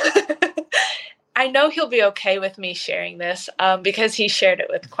 I know he'll be okay with me sharing this because he shared it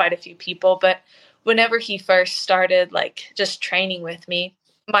with quite a few people. But whenever he first started, like just training with me,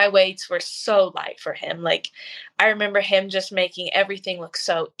 my weights were so light for him. Like I remember him just making everything look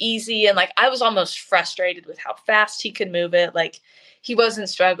so easy. And like I was almost frustrated with how fast he could move it. Like he wasn't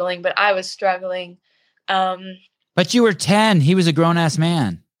struggling, but I was struggling. But you were 10. He was a grown ass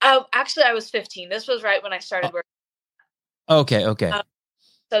man. Oh, actually, I was 15. This was right when I started working. Okay.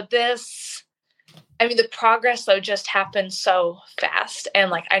 So the progress though just happened so fast.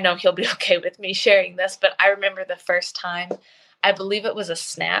 And like, I know he'll be okay with me sharing this, but I remember the first time, I believe it was a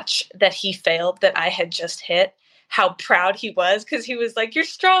snatch that he failed that I had just hit, how proud he was. Cause he was like, you're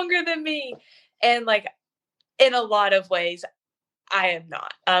stronger than me. And like, in a lot of ways, I am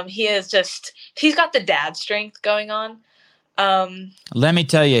not. He's got the dad strength going on. Let me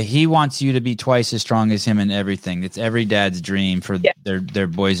tell you, he wants you to be twice as strong as him in everything. It's every dad's dream for their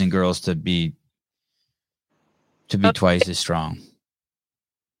boys and girls to be twice as strong.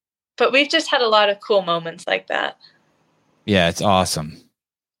 But we've just had a lot of cool moments like that. Yeah, it's awesome.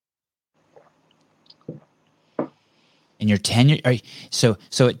 And you're 10. So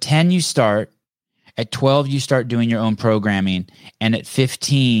at 10 you start. At 12 you start doing your own programming, and at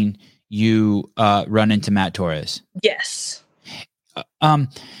 15 you run into Matt Torres. Yes. But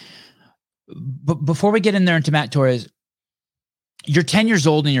before we get in there into Matt Torres, you're 10 years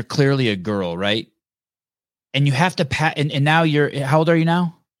old and you're clearly a girl, right? And you have to pass. And now you're, how old are you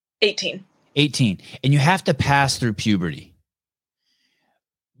now? 18. 18. And you have to pass through puberty.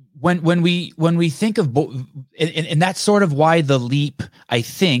 When we think of, and that's sort of why the leap, I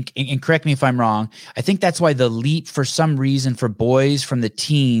think, and correct me if I'm wrong, I think that's why the leap for some reason for boys from the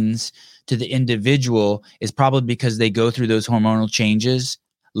teens to the individual is probably because they go through those hormonal changes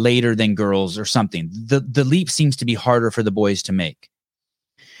later than girls or something. The leap seems to be harder for the boys to make.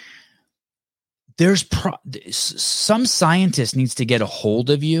 There's some scientist needs to get a hold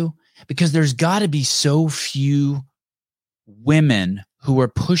of you, because there's got to be so few women who are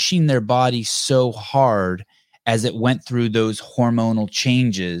pushing their body so hard as it went through those hormonal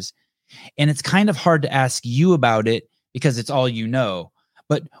changes. And it's kind of hard to ask you about it because it's all you know.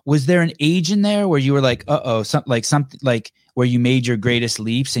 But was there an age in there where you were like, something like where you made your greatest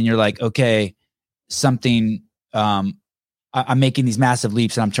leaps and you're like, okay, something, I'm making these massive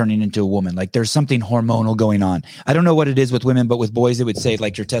leaps and I'm turning into a woman. Like there's something hormonal going on. I don't know what it is with women, but with boys, it would say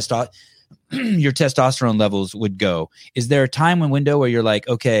like your testosterone levels would go. Is there a time and window where you're like,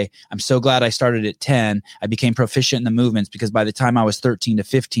 okay, I'm so glad I started at 10. I became proficient in the movements because by the time I was 13 to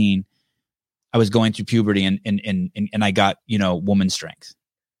 15, I was going through puberty and I got, woman strength.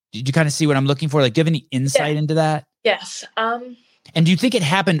 Did you kind of see what I'm looking for? Like, do you have any insight into that? Yes. And do you think it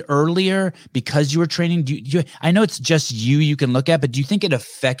happened earlier because you were training? I know it's just you can look at, but do you think it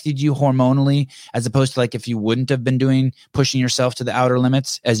affected you hormonally as opposed to like if you wouldn't have been pushing yourself to the outer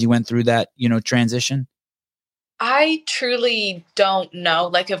limits as you went through that, transition? I truly don't know.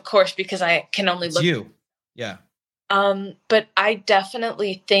 Like, of course, because I can only look. You. Yeah. But I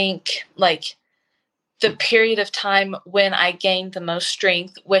definitely think like the period of time when I gained the most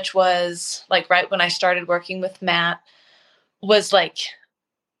strength, which was like right when I started working with Matt, was like,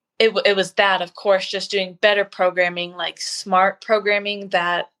 it was that, of course, just doing better programming, like smart programming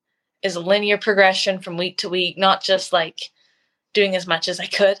that is a linear progression from week to week, not just like doing as much as I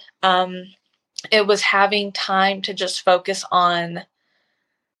could. It was having time to just focus on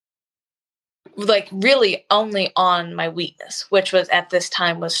like really only on my weakness, which was at this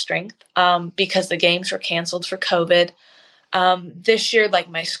time was strength, because the games were canceled for COVID. This year, like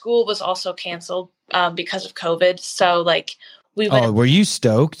my school was also canceled because of COVID. So like we went. Oh, were you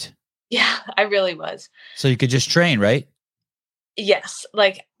stoked? Yeah, I really was. So you could just train, right? Yes,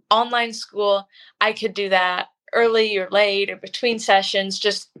 like online school, I could do that early or late or between sessions.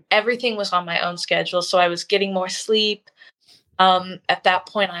 Just everything was on my own schedule. So I was getting more sleep. At that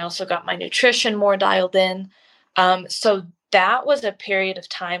point, I also got my nutrition more dialed in. So that was a period of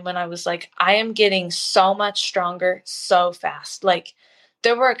time when I was like, I am getting so much stronger so fast. Like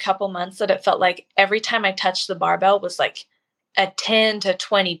there were a couple months that it felt like every time I touched the barbell was like a 10 to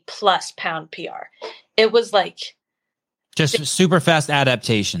 20 plus pound PR. It was like just super fast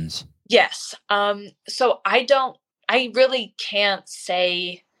adaptations. Yes. So I really can't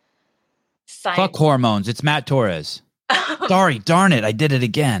say science. Fuck hormones. It's Matt Torres. Sorry, darn it. I did it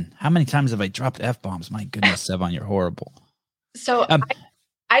again. How many times have I dropped F-bombs? My goodness, Sevon, you're horrible. So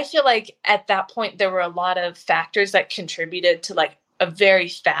I feel like at that point, there were a lot of factors that contributed to like a very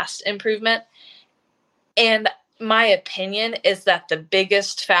fast improvement. And my opinion is that the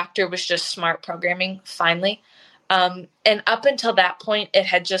biggest factor was just smart programming, finally. And up until that point, it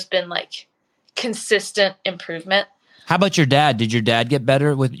had just been like consistent improvement. How about your dad? Did your dad get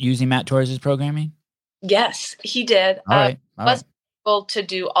better with using Matt Torres' programming? Yes, he did. All right. Was able to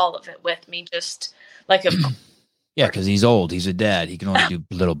do all of it with me, just like a yeah, because he's old. He's a dad. He can only do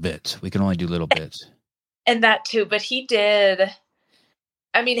little bits. We can only do little bits. And that too. But he did.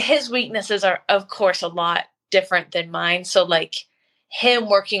 I mean, his weaknesses are, of course, a lot different than mine. So like him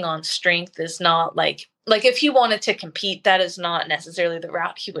working on strength is not like if he wanted to compete, that is not necessarily the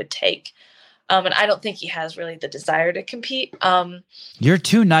route he would take. And I don't think he has really the desire to compete. You're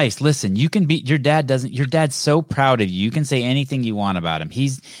too nice. Listen, you can be, your dad's so proud of you. You can say anything you want about him.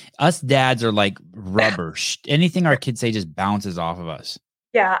 Us dads are like rubber. Anything our kids say just bounces off of us.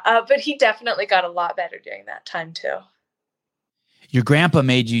 Yeah. But he definitely got a lot better during that time too. Your grandpa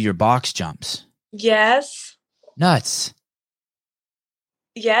made you your box jumps. Yes. Nuts.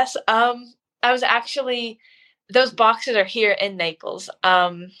 Yes. I was actually, those boxes are here in Naples.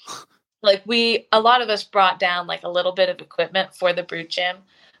 Like a lot of us brought down like a little bit of equipment for the Brute Gym.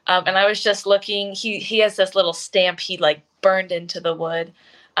 And I was just looking, he has this little stamp he like burned into the wood.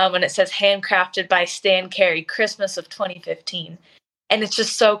 And it says handcrafted by Cary, Christmas of 2015. And it's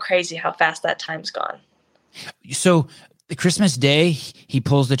just so crazy how fast that time's gone. So the Christmas Day, he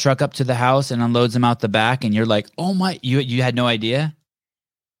pulls the truck up to the house and unloads them out the back. And you're like, oh my, you had no idea?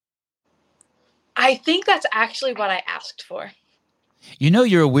 I think that's actually what I asked for. You know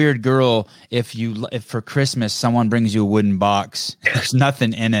you're a weird girl if for Christmas someone brings you a wooden box. There's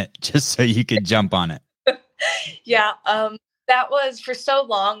nothing in it, just so you could jump on it. Yeah, that was for so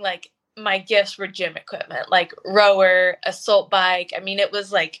long. Like my gifts were gym equipment, like rower, assault bike. I mean, it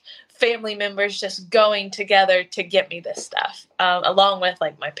was like family members just going together to get me this stuff, along with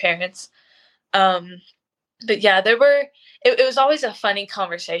like my parents. But yeah, it was always a funny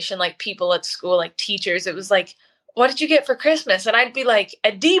conversation. Like people at school, like teachers, it was like, what did you get for Christmas? And I'd be like,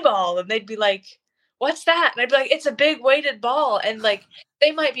 a D-ball. And they'd be like, what's that? And I'd be like, it's a big weighted ball. And like,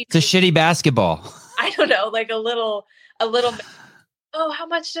 they might be. It's a shitty basketball. I don't know, like a little, oh, how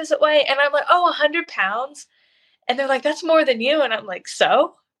much does it weigh? And I'm like, oh, 100 pounds. And they're like, that's more than you. And I'm like,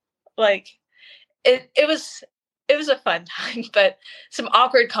 so? Like, it was a fun time, but some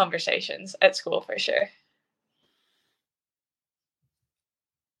awkward conversations at school for sure.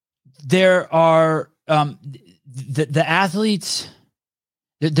 There are the athletes.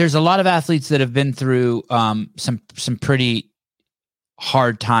 There's a lot of athletes that have been through some pretty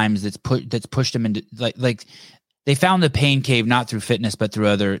hard times that's pushed them into like they found the pain cave not through fitness but through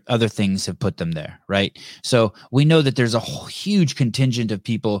other things have put them there, right? So we know that there's a huge contingent of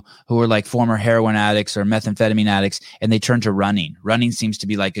people who are like former heroin addicts or methamphetamine addicts, and they turn to running. Running seems to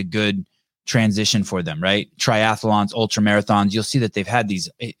be like a good transition for them, right? Triathlons, ultra marathons, you'll see that they've had these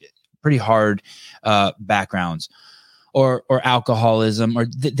pretty hard backgrounds, or alcoholism, or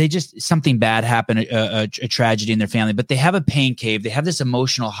they just something bad happened, a tragedy in their family, but they have a pain cave. They have this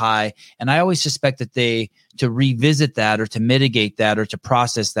emotional high, and I always suspect that to revisit that or to mitigate that or to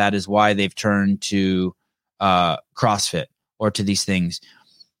process that is why they've turned to CrossFit or to these things.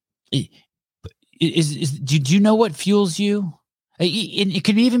 Do you know what fuels you? It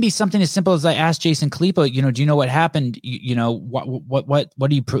could even be something as simple as I asked Jason Kalipa, do you know what happened? What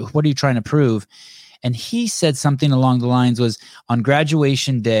are you trying to prove? And he said something along the lines was on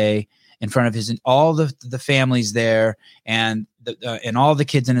graduation day in front of all the families there and all the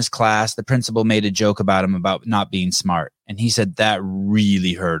kids in his class, the principal made a joke about him about not being smart. And he said that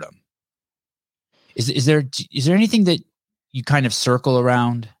really hurt him. Is there anything that you kind of circle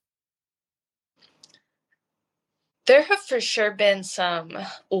around? There have for sure been some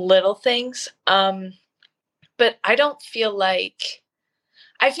little things, but I feel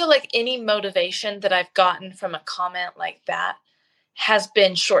like any motivation that I've gotten from a comment like that has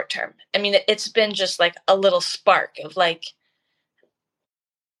been short term. I mean, it's been just like a little spark of like,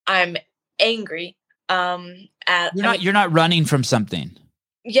 I'm angry at, I mean, You're not running from something.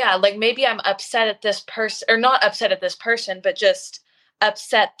 yeah, like maybe I'm upset at this person, or not upset at this person, but just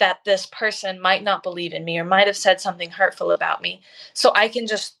upset that this person might not believe in me or might have said something hurtful about me. So I can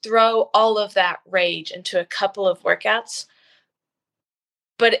just throw all of that rage into a couple of workouts.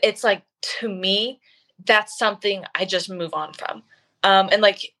 But it's like, to me, that's something I just move on from. And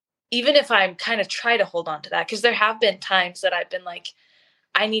like, even if I'm kind of try to hold on to that, because there have been times that I've been like,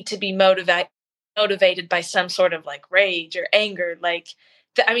 I need to be motivated by some sort of like rage or anger. Like,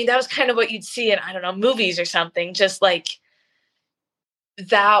 I mean, that was kind of what you'd see in, I don't know, movies or something. Just like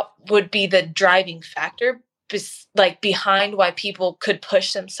that would be the driving factor, like behind why people could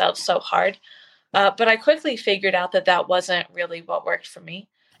push themselves so hard. But I quickly figured out that that wasn't really what worked for me.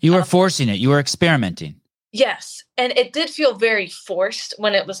 You were forcing it. You were experimenting. Yes. And it did feel very forced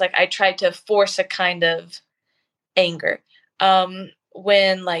when it was like I tried to force a kind of anger.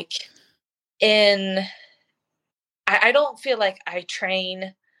 When like in, I don't feel like I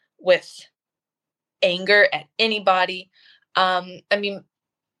train with anger at anybody. I mean,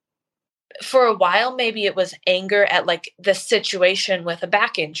 for a while, maybe it was anger at like the situation with a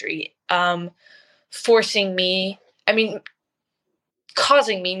back injury, forcing me, I mean,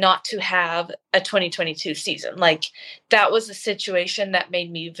 causing me not to have a 2022 season. Like that was a situation that made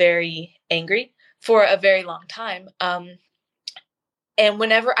me very angry for a very long time. And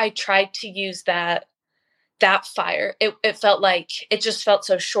whenever I tried to use that fire, it felt like it just felt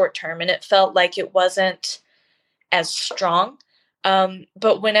so short term, and it felt like it wasn't as strong.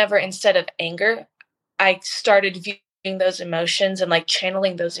 But whenever, instead of anger, I started viewing those emotions and like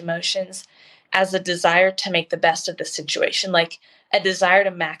channeling those emotions as a desire to make the best of the situation, like a desire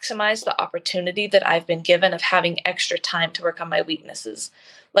to maximize the opportunity that I've been given of having extra time to work on my weaknesses,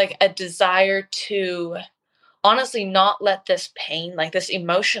 like a desire to honestly not let this pain, like this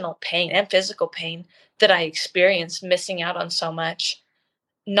emotional pain and physical pain that I experienced missing out on so much,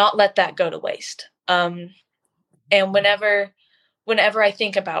 not let that go to waste. And whenever I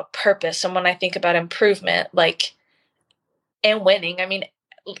think about purpose and when I think about improvement, like, and winning, I mean,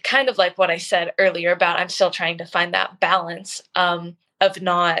 kind of like what I said earlier about I'm still trying to find that balance, of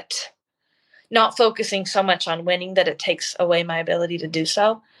not focusing so much on winning that it takes away my ability to do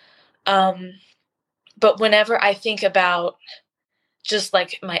so. Um, but whenever I think about just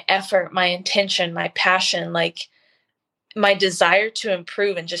like my effort, my intention, my passion, like my desire to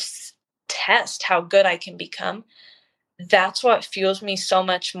improve and just test how good I can become, that's what fuels me so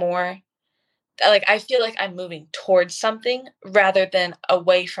much more. Like I feel like I'm moving towards something rather than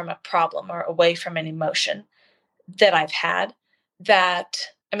away from a problem or away from an emotion that I've had. That,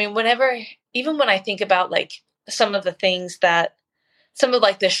 I mean, whenever, even when I think about like some of the things that, some of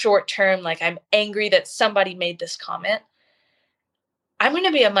like the short term, like I'm angry that somebody made this comment, I'm going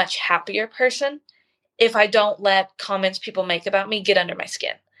to be a much happier person if I don't let comments people make about me get under my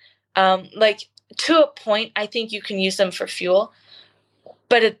skin. Like to a point, I think you can use them for fuel,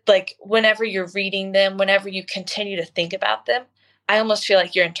 but it, like whenever you're reading them, whenever you continue to think about them, I almost feel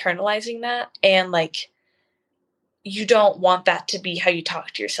like you're internalizing that, and like you don't want that to be how you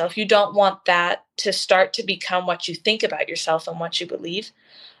talk to yourself. You don't want that to start to become what you think about yourself and what you believe.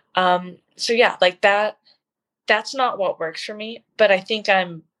 So yeah, like that's not what works for me, but I think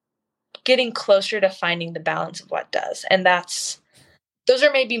I'm getting closer to finding the balance of what does. And those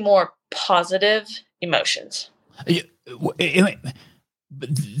are maybe more positive emotions.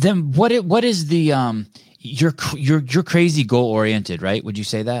 Then what is the you're crazy goal oriented, right? Would you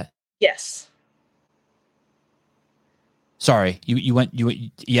say that? Yes. Sorry, you went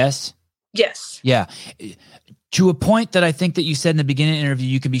yes? Yes. Yeah. To a point that I think that you said in the beginning of the interview,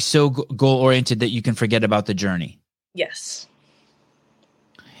 you can be so goal oriented that you can forget about the journey. Yes.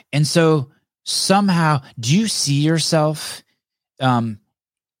 And so somehow, do you see yourself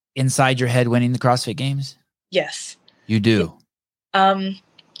inside your head winning the CrossFit Games? Yes. You do.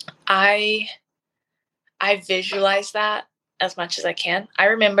 I visualize that as much as I can. I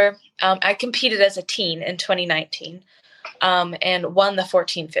remember I competed as a teen in 2019, and won the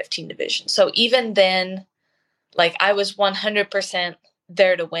 14-15 division. So even then, like I was 100%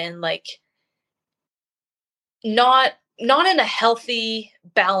 there to win, like not in a healthy,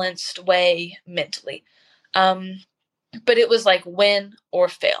 balanced way mentally. But it was like win or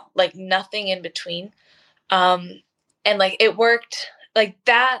fail, like nothing in between. And like it worked, like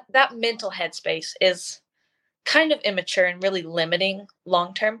that mental headspace is kind of immature and really limiting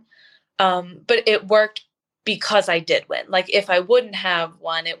long term. But it worked because I did win. Like if I wouldn't have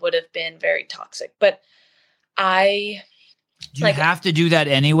won, it would have been very toxic. But I Do you have to do that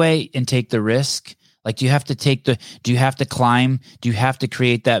anyway and take the risk? Like, do you have to climb? Do you have to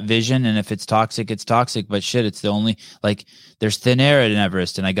create that vision? And if it's toxic, it's toxic. But shit, it's the only, like, there's thin air at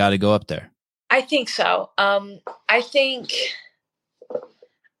Everest and I got to go up there. I think so. I think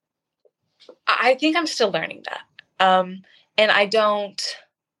I'm still learning that. And I don't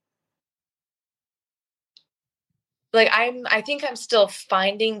like, I think I'm still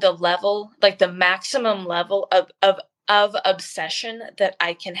finding the level, like the maximum level of obsession that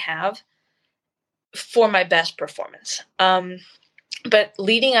I can have for my best performance. But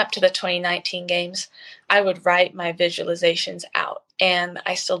leading up to the 2019 games, I would write my visualizations out, and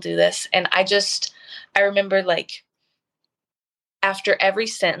I still do this. And I remember, like, after every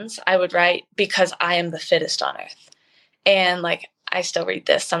sentence, I would write, because I am the fittest on earth. And like, I still read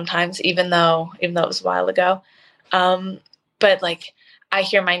this sometimes, even though it was a while ago. But like, I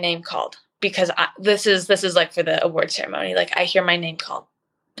hear my name called because this is like for the award ceremony. Like, I hear my name called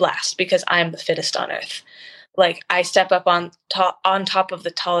blast because I am the fittest on earth. Like, I step up on top of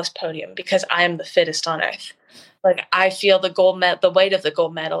the tallest podium because I am the fittest on earth. Like, I feel the weight of the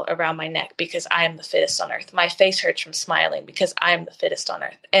gold medal around my neck because I am the fittest on earth. My face hurts from smiling because I am the fittest on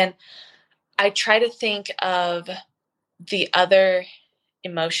earth. And I try to think of the other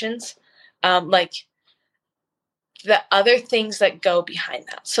emotions, like the other things that go behind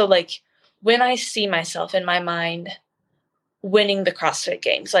that. So like, when I see myself in my mind winning the CrossFit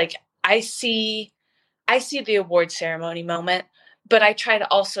Games, like I see the award ceremony moment, but I try to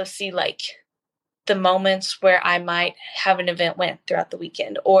also see like the moments where I might have an event win throughout the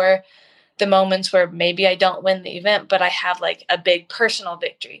weekend, or the moments where maybe I don't win the event, but I have like a big personal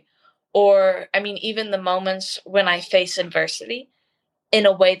victory. Or, I mean, even the moments when I face adversity in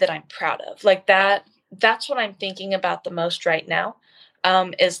a way that I'm proud of. Like that's what I'm thinking about the most right now,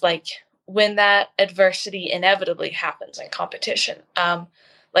 is like when that adversity inevitably happens in competition.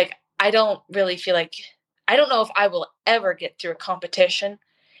 Like, I don't really feel like, I don't know if I will ever get through a competition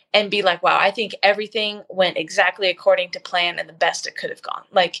and be like, wow, I think everything went exactly according to plan and the best it could have gone.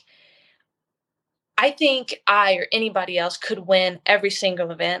 Like, I think I or anybody else could win every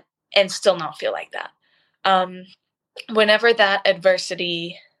single event and still not feel like that. Whenever that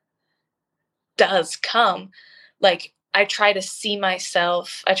adversity does come, like, I try to see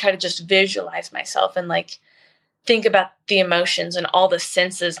myself, I try to just visualize myself and like think about the emotions and all the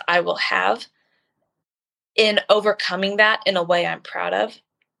senses I will have in overcoming that in a way I'm proud of.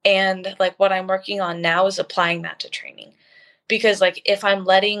 And like, what I'm working on now is applying that to training. Because like, if I'm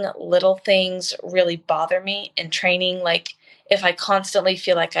letting little things really bother me in training, like if I constantly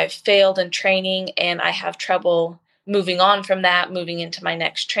feel like I've failed in training and I have trouble moving on from that, moving into my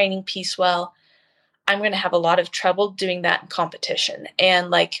next training piece, well, I'm going to have a lot of trouble doing that in competition.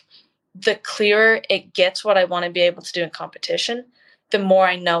 And like, the clearer it gets what I want to be able to do in competition, the more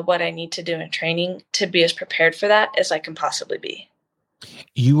I know what I need to do in training to be as prepared for that as I can possibly be.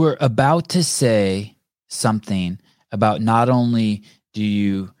 You were about to say something about not only do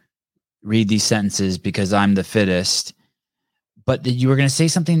you read these sentences because I'm the fittest, but that you were going to say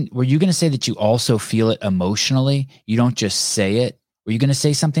something. Were you going to say that you also feel it emotionally? You don't just say it. Were you going to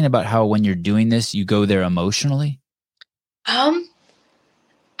say something about how when you're doing this, you go there emotionally?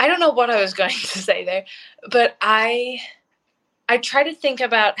 I don't know what I was going to say there, but I try to think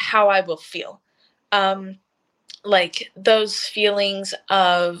about how I will feel. Like those feelings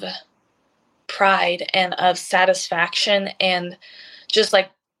of pride and of satisfaction and just like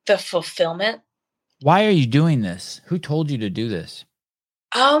the fulfillment. Why are you doing this? Who told you to do this?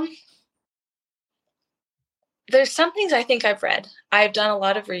 There's some things I think I've read. I've done a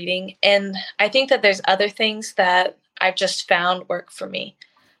lot of reading, and I think that there's other things that I've just found work for me.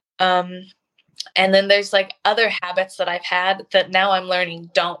 And then there's like other habits that I've had that now I'm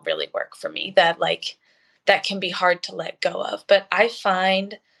learning don't really work for me, that can be hard to let go of. But I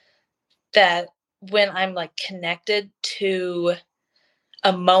find that when I'm like connected to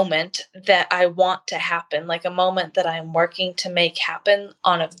a moment that I want to happen, like a moment that I'm working to make happen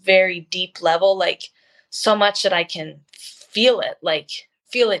on a very deep level, like so much that I can feel it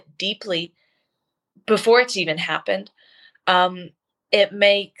deeply before it's even happened. It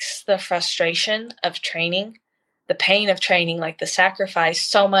makes the frustration of training, the pain of training, like the sacrifice,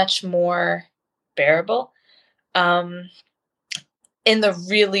 so much more bearable. In the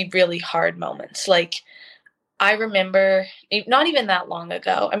really, really hard moments. Like, I remember not even that long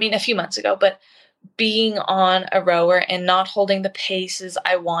ago, I mean, a few months ago, but being on a rower and not holding the paces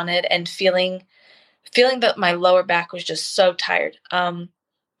I wanted and feeling feeling that my lower back was just so tired.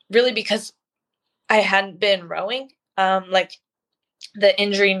 Really because I hadn't been rowing. Like the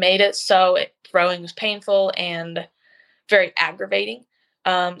injury made it so rowing was painful and very aggravating.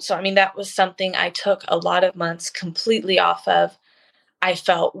 So, I mean, that was something I took a lot of months completely off of. I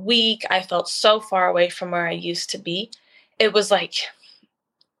felt weak. I felt so far away from where I used to be. It was like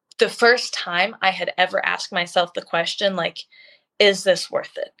the first time I had ever asked myself the question, like, is this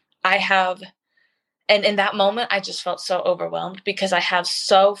worth it? I have, and in that moment, I just felt so overwhelmed because I have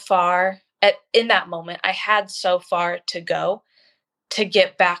so far, in that moment, I had so far to go to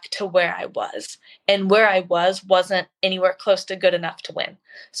get back to where I was. And where I was wasn't anywhere close to good enough to win.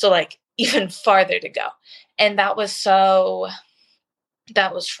 So, like, even farther to go. And that was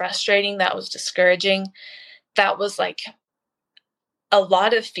frustrating. That was discouraging. That was like a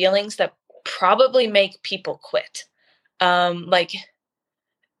lot of feelings that probably make people quit. Like,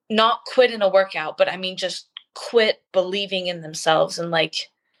 not quit in a workout, but I mean, just quit believing in themselves and like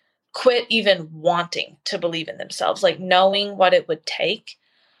quit even wanting to believe in themselves, like knowing what it would take.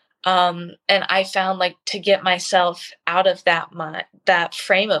 And I found like to get myself out of that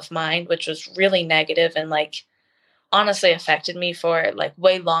frame of mind, which was really negative and like honestly affected me for like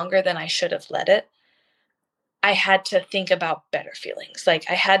way longer than I should have let it. I had to think about better feelings. Like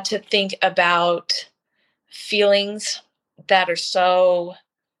I had to think about feelings that are so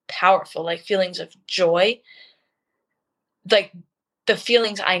powerful, like feelings of joy, like the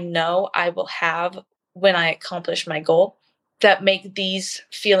feelings I know I will have when I accomplish my goal, that make these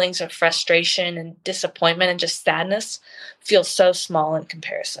feelings of frustration and disappointment and just sadness feel so small in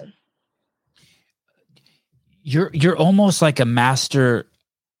comparison. You're almost like a master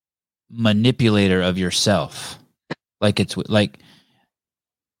manipulator of yourself. Like it's like,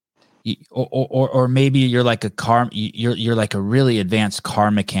 or maybe you're like you're like a really advanced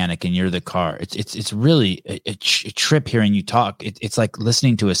car mechanic and you're the car. It's really a trip hearing you talk. It's like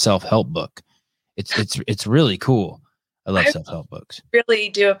listening to a self-help book. It's really cool. I love self-help books. Really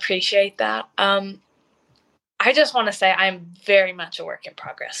do appreciate that. I just want to say I'm very much a work in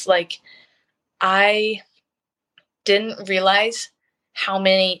progress. Like I didn't realize how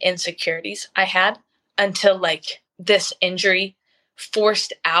many insecurities I had until like this injury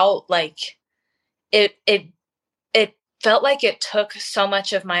forced out like it felt like it took so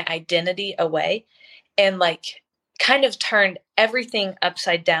much of my identity away and like kind of turned everything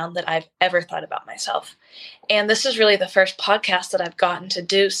upside down that I've ever thought about myself. And this is really the first podcast that I've gotten to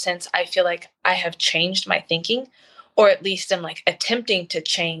do since I feel like I have changed my thinking, or at least am like attempting to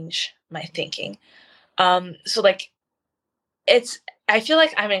change my thinking. So like I feel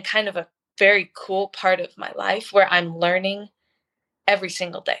like I'm in kind of a very cool part of my life where I'm learning every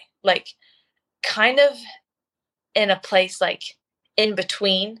single day, like kind of in a place like in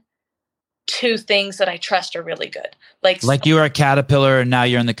between two things that I trust are really good. Like you are a caterpillar and now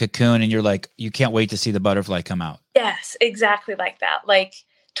you're in the cocoon and you're like, you can't wait to see the butterfly come out. Yes, exactly like that. Like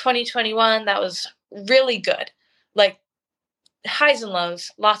 2021, that was really good. Like highs and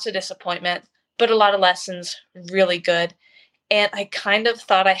lows, lots of disappointment, but a lot of lessons, really good. And I kind of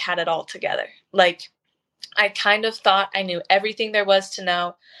thought I had it all together. Like I kind of thought I knew everything there was to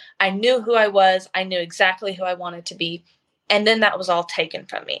know. I knew who I was. I knew exactly who I wanted to be. And then that was all taken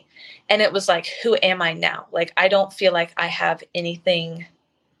from me. And it was like, who am I now? Like, I don't feel like I have anything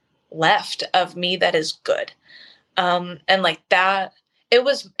left of me that is good. And like that, it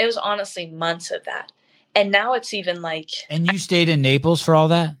was honestly months of that. And now it's even like. And you stayed in Naples for all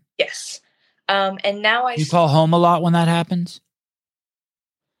that? Yes. And now You call home a lot when that happens?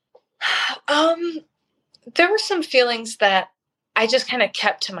 There were some feelings that I just kind of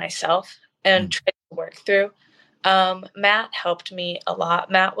kept to myself and tried to work through. Matt helped me a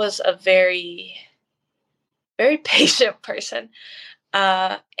lot. Matt was a very, very patient person.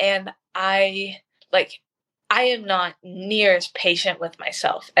 And I am not near as patient with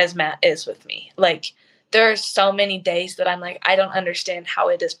myself as Matt is with me. Like, there are so many days that I'm like, I don't understand how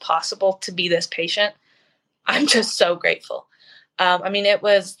it is possible to be this patient. I'm just so grateful. I mean, it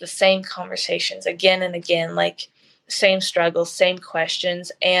was the same conversations again and again, like same struggles, same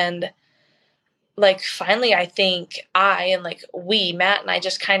questions. And like, finally, I think Matt and I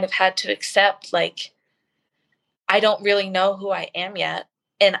just kind of had to accept, like, I don't really know who I am yet.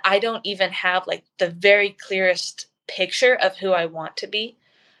 And I don't even have like the very clearest picture of who I want to be.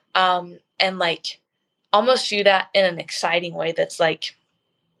 And like almost view that in an exciting way. That's like,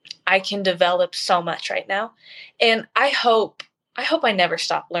 I can develop so much right now. And I hope I never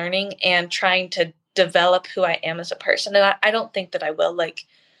stop learning and trying to develop who I am as a person. And I don't think that I will. Like,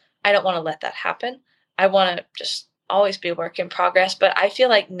 I don't want to let that happen. I want to just always be a work in progress. But I feel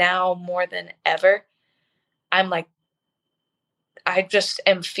like now more than ever, I'm like, I just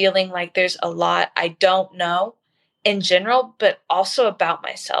am feeling like there's a lot I don't know in general, but also about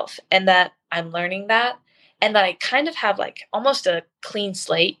myself, and that I'm learning that, and that I kind of have like almost a clean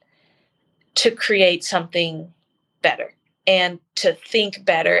slate to create something better and to think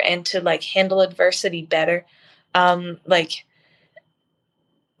better and to like handle adversity better. Like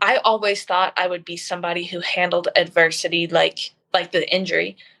I always thought I would be somebody who handled adversity like the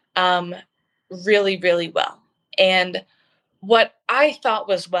injury um really, really well. And what I thought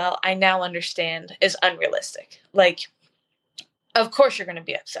was well, I now understand is unrealistic. Like, of course you're going to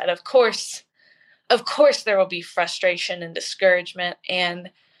be upset. Of course there will be frustration and discouragement.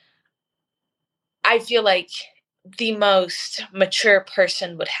 And I feel like the most mature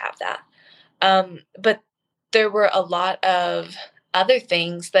person would have that. But there were a lot of other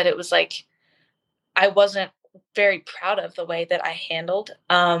things that it was like I wasn't very proud of the way that I handled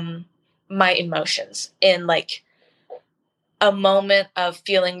my emotions in like a moment of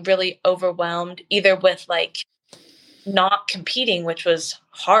feeling really overwhelmed, either with like not competing, which was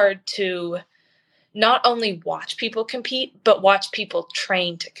hard to not only watch people compete, but watch people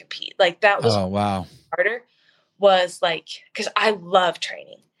train to compete. Like that was Oh, wow. harder, was like, because I love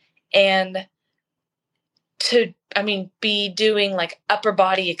training. And be doing like upper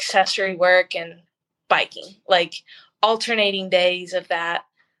body accessory work and biking, like alternating days of that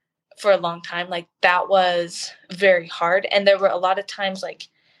for a long time, like that was very hard. And there were a lot of times like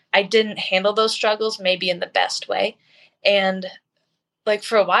I didn't handle those struggles maybe in the best way. And like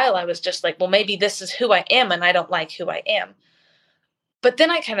for a while I was just like, well, maybe this is who I am and I don't like who I am. But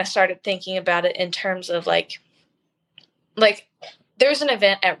then I kind of started thinking about it in terms of like there was an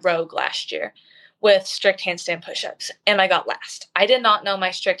event at Rogue last year with strict handstand push-ups, and I got last. I did not know my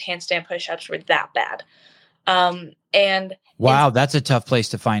strict handstand push-ups were that bad. And Wow, that's a tough place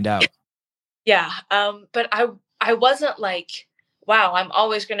to find out. yeah, but I wasn't like, wow, I'm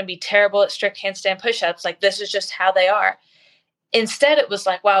always going to be terrible at strict handstand push-ups. Like this is just how they are. Instead, it was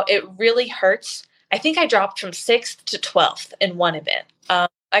like, wow, it really hurts. I think I dropped from 6th to 12th in one event.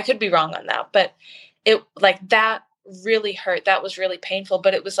 I could be wrong on that, but it like that really hurt. That was really painful,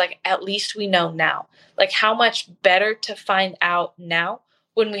 but it was like, at least we know now, like how much better to find out now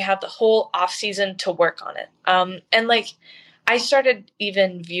when we have the whole off season to work on it. And like, I started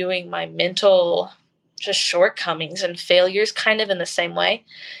even viewing my mental just shortcomings and failures kind of in the same way,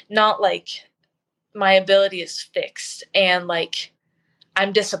 not like my ability is fixed and like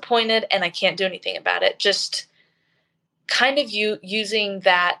I'm disappointed and I can't do anything about it. Just kind of using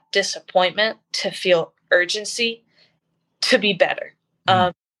that disappointment to feel urgency to be better,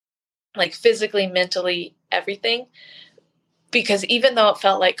 like physically, mentally, everything. Because even though it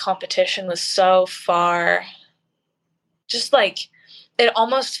felt like competition was so far, just like it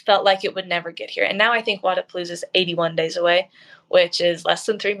almost felt like it would never get here. And now I think Wadapalooza is 81 days away, which is less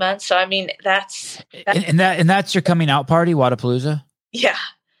than 3 months. So I mean, that's and that's your coming out party, Wadapalooza. Yeah.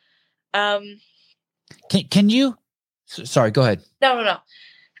 Can you? Sorry, go ahead. No.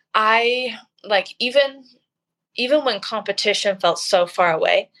 I like even when competition felt so far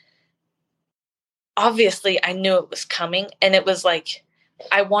away, obviously I knew it was coming, and it was like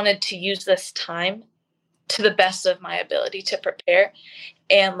I wanted to use this time to the best of my ability to prepare.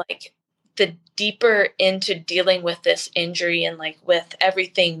 And like the deeper into dealing with this injury and like with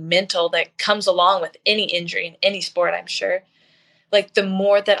everything mental that comes along with any injury in any sport, I'm sure, like the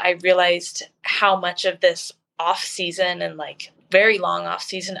more that I realized how much of this off season and like very long off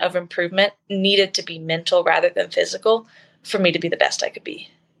season of improvement needed to be mental rather than physical for me to be the best I could be.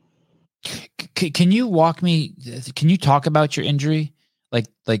 Can you walk me? Can you talk about your injury, like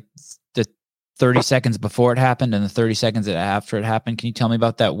the 30 seconds before it happened and the 30 seconds after it happened? Can you tell me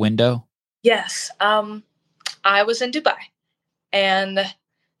about that window? Yes, I was in Dubai, and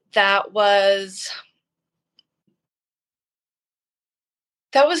that was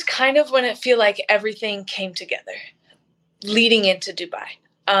kind of when it feel like everything came together leading into Dubai.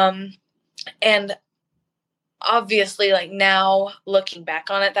 And obviously, like now looking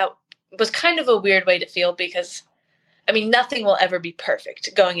back on it, that was kind of a weird way to feel because, I mean, nothing will ever be perfect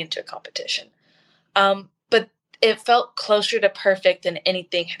going into a competition. But it felt closer to perfect than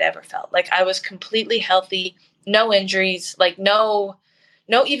anything had ever felt. Like I was completely healthy, no injuries, like no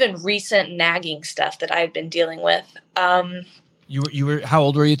even recent nagging stuff that I had been dealing with. You were how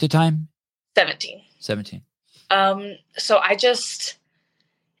old were you at the time? 17. 17. So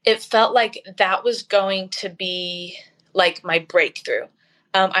it felt like that was going to be like my breakthrough.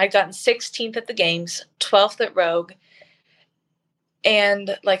 I'd gotten 16th at the games, 12th at Rogue.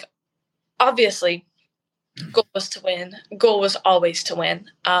 And like, obviously goal was to win. Goal was always to win.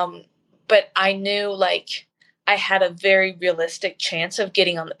 But I knew like I had a very realistic chance of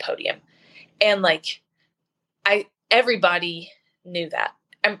getting on the podium. And like, everybody knew that.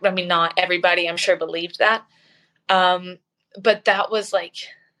 I mean, not everybody, I'm sure, believed that. But that was like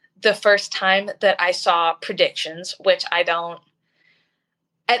the first time that I saw predictions, which I don't,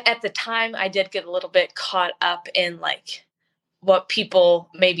 at the time I did get a little bit caught up in like what people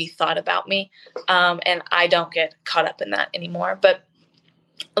maybe thought about me. And I don't get caught up in that anymore. But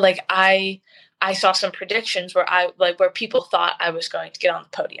like, I saw some predictions where where people thought I was going to get on the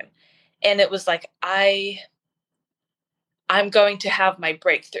podium. And it was like, I'm going to have my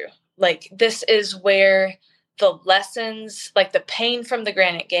breakthrough. Like, this is where the lessons, like the pain from the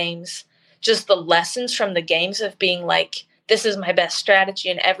Granite Games, just the lessons from the games of being like, this is my best strategy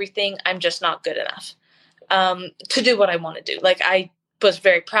and everything. I'm just not good enough to do what I want to do. Like, I was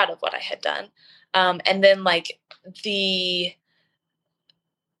very proud of what I had done. And then like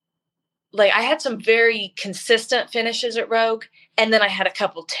I had some very consistent finishes at Rogue, and then I had a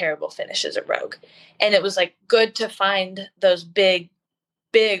couple terrible finishes at Rogue. And it was like good to find those big,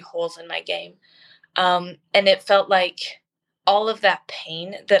 big holes in my game. And it felt like all of that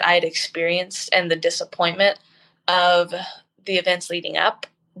pain that I had experienced and the disappointment of the events leading up,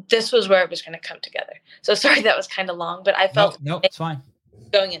 this was where it was going to come together. So sorry, that was kind of long, but I felt no, it's fine.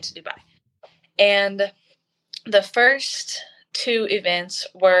 Going into Dubai. And the first 2 events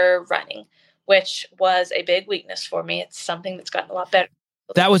were running, which was a big weakness for me. It's something that's gotten a lot better.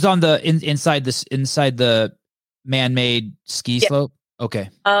 That was on the inside the man-made ski slope. Okay.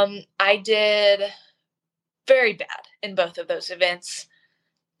 I did very bad in both of those events,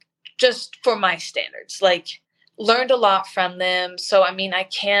 just for my standards. Like, learned a lot from them. So I mean, I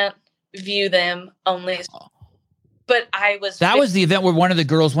can't view them only as, but that was the event where one of the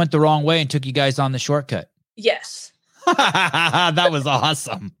girls went the wrong way and took you guys on the shortcut. Yes. That was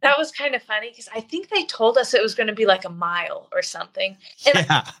awesome. That was kind of funny because I think they told us it was going to be like a mile or something. And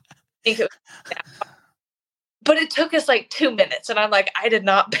yeah. I think it was that far. But it took us like 2 minutes, and I'm like, I did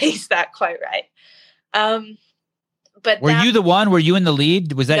not pace that quite right. But were you the one? Were you in the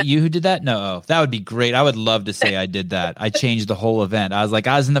lead? Was that you who did that? No, that would be great. I would love to say I did that. I changed the whole event. I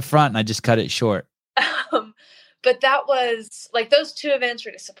was in the front and I just cut it short. But that was like, those 2 events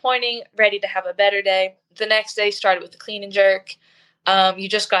were disappointing. Ready to have a better day. The next day started with the clean and jerk. You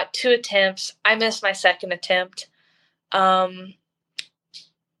just got 2 attempts. I missed my second attempt.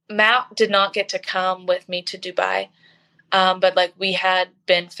 Matt did not get to come with me to Dubai. But like, we had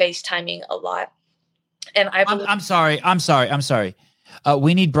been FaceTiming a lot. And I'm sorry.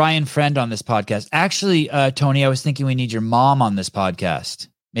 We need Brian Friend on this podcast. Actually, Tony, I was thinking we need your mom on this podcast.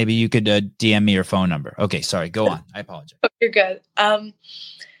 Maybe you could DM me your phone number. Okay, sorry. Go on. I apologize. You're good. And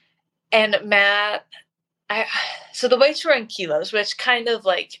Matt, so the weights were in kilos, which kind of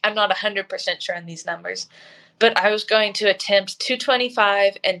like, I'm not 100% sure on these numbers, but I was going to attempt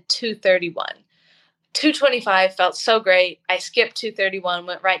 225 and 231. 225 felt so great. I skipped 231,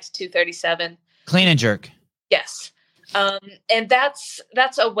 went right to 237. Clean and jerk. Yes. And that's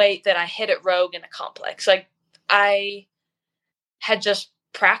a weight that I hit at Rogue in a complex. Like, I had just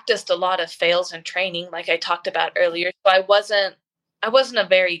practiced a lot of fails in training, like I talked about earlier. So I wasn't a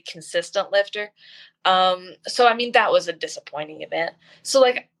very consistent lifter. So I mean, that was a disappointing event. So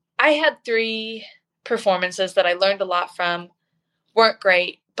like, I had 3 performances that I learned a lot from, weren't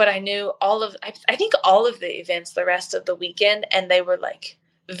great, but I knew I think all of the events the rest of the weekend, and they were like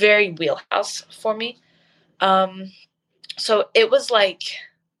very wheelhouse for me. So it was like,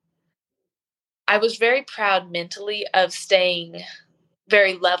 I was very proud mentally of staying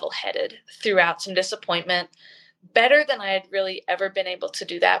very level-headed throughout some disappointment, better than I had really ever been able to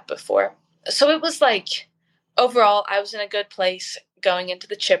do that before. So it was like, overall, I was in a good place going into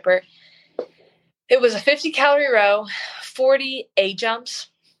the chipper. It was a 50-calorie row, 40 A jumps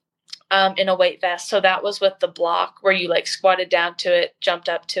in a weight vest. So that was with the block where you like squatted down to it, jumped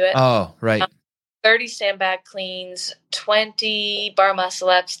up to it. Oh, right. 30 sandbag cleans, 20 bar muscle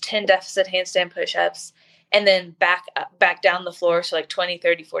ups, 10 deficit handstand push-ups, and then back down the floor. So like 20,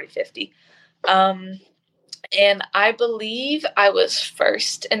 30, 40, 50. And I believe I was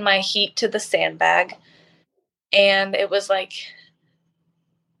first in my heat to the sandbag. And it was like,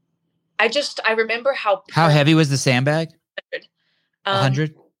 I remember how heavy was the sandbag?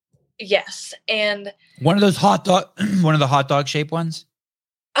 100? Yes. And one of the hot dog shaped ones?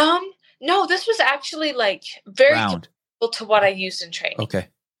 No, this was actually like very round to what I used in training. Okay.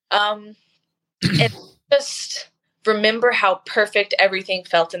 And just remember how perfect everything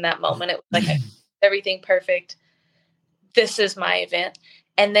felt in that moment. It was like everything perfect. This is my event.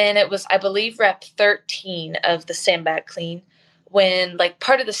 And then it was, I believe, rep 13 of the sandbag clean when like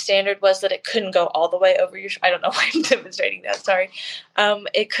part of the standard was that it couldn't go all the way over your, I don't know why I'm demonstrating that. Sorry.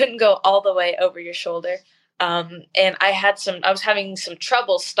 It couldn't go all the way over your shoulder. And I was having some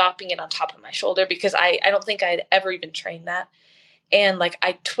trouble stopping it on top of my shoulder because I don't think I had ever even trained that. And like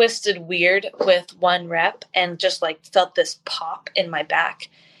I twisted weird with one rep and just like felt this pop in my back.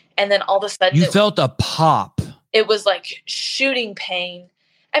 And then all of a sudden you felt a pop. It was like shooting pain.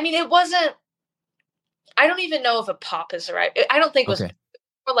 I mean, it wasn't, I don't even know if a pop is the right. I don't think it was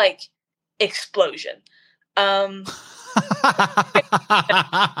more like explosion. I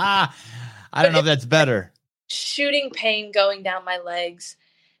don't know if that's better. Shooting pain going down my legs.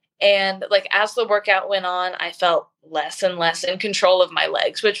 And like as the workout went on, I felt less and less in control of my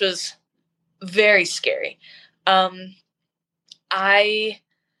legs, which was very scary.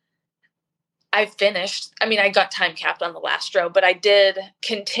 I finished. I mean, I got time capped on the last row, but I did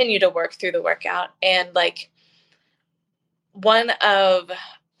continue to work through the workout. And like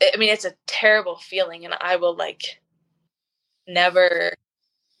it's a terrible feeling, and I will like never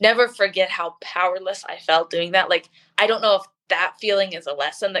forget how powerless I felt doing that. Like, I don't know if that feeling is a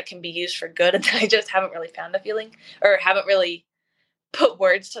lesson that can be used for good, and I just haven't really found a feeling or haven't really put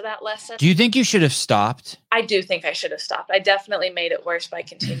words to that lesson. Do you think you should have stopped? I do think I should have stopped. I definitely made it worse by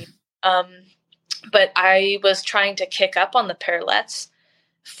continuing. But I was trying to kick up on the parallettes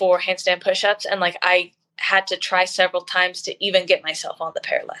for handstand push-ups, and like I had to try several times to even get myself on the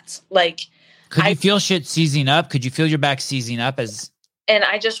parallettes. Like, could you feel shit seizing up? Could you feel your back seizing up and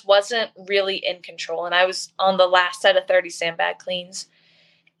I just wasn't really in control. And I was on the last set of 30 sandbag cleans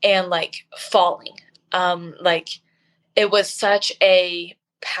and like falling. Like it was such a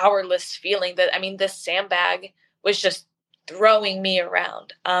powerless feeling that, I mean, this sandbag was just throwing me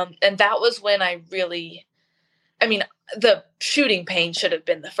around. And that was when the shooting pain should have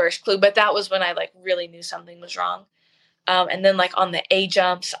been the first clue, but that was when I like really knew something was wrong. And then like on the A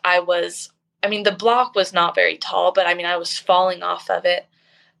jumps, the block was not very tall, but I was falling off of it.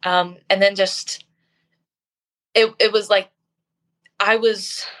 And then just, it was like, I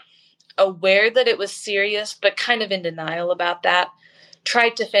was aware that it was serious, but kind of in denial about that.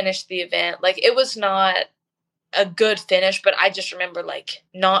 Tried to finish the event. Like, it was not a good finish, but I just remember like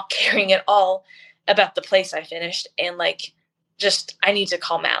not caring at all about the place I finished. And like, just, I need to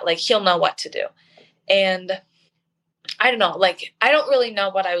call Matt, like he'll know what to do. And I don't know, like, I don't really know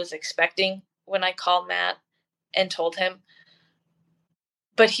what I was expecting when I called Matt and told him,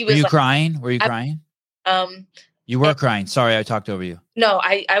 but he was crying? Were you crying? You were crying. Sorry, I talked over you. No,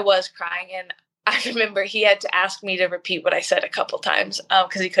 I was crying. And I remember he had to ask me to repeat what I said a couple times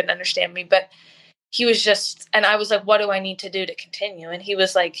because he couldn't understand me. But he was just, and I was like, what do I need to do to continue? And he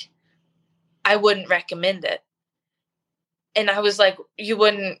was like, I wouldn't recommend it. And I was like, you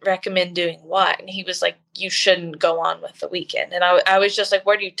wouldn't recommend doing what? And he was like, you shouldn't go on with the weekend. And I was just like,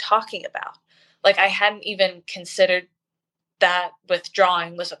 what are you talking about? Like, I hadn't even considered that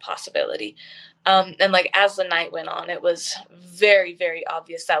withdrawing was a possibility. And like, as the night went on, it was very, very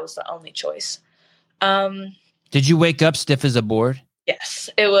obvious that was the only choice. Did you wake up stiff as a board? Yes,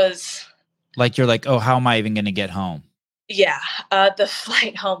 it was. Like, you're like, oh, how am I even going to get home? Yeah. The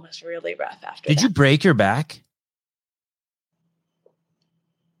flight home was really rough after that. Did you break your back?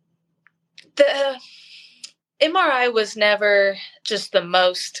 The MRI was never just the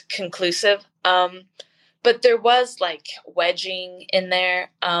most conclusive. But there was like wedging in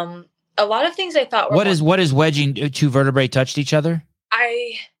there. A lot of things I thought were. What is wedging? Two vertebrae touched each other?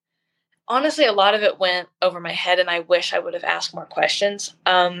 Honestly, a lot of it went over my head, and I wish I would have asked more questions.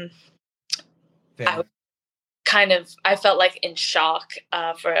 I felt like in shock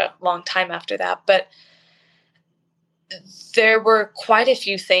for a long time after that. But there were quite a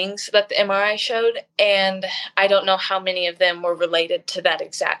few things that the MRI showed, and I don't know how many of them were related to that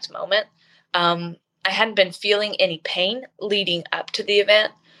exact moment. I hadn't been feeling any pain leading up to the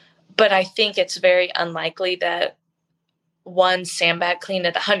event, but I think it's very unlikely that one sandbag clean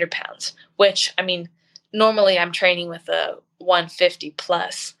at 100 pounds, which, normally I'm training with a 150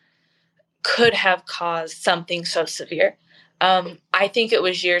 plus, could have caused something so severe. I think it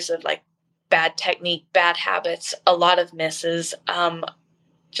was years of like bad technique, bad habits, a lot of misses,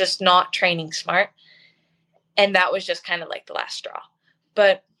 just not training smart. And that was just kind of like the last straw.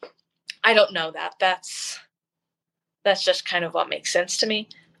 But I don't know that. That's just kind of what makes sense to me.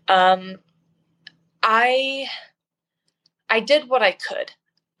 I did what I could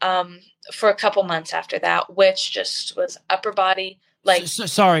for a couple months after that, which just was upper body. Like,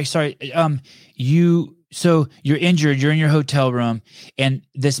 sorry. so you're injured, you're in your hotel room, and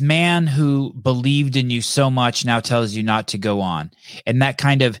this man who believed in you so much now tells you not to go on. And that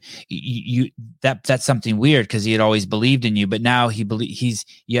kind of that's something weird, because he had always believed in you, but now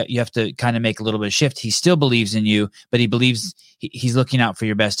you have to kind of make a little bit of shift. He still believes in you, but he believes he's looking out for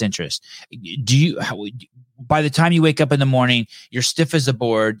your best interest. By the time you wake up in the morning, you're stiff as a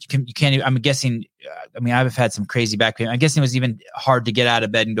board. You can't even, I'm guessing, I've had some crazy back pain. I'm guessing it was even hard to get out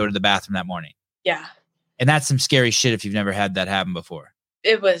of bed and go to the bathroom that morning. Yeah. And that's some scary shit if you've never had that happen before.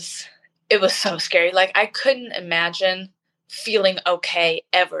 It was so scary. Like, I couldn't imagine feeling okay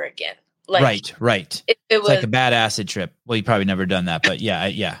ever again. Like, right. It's like a bad acid trip. Well, you've probably never done that, but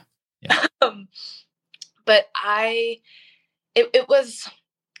yeah. But it was.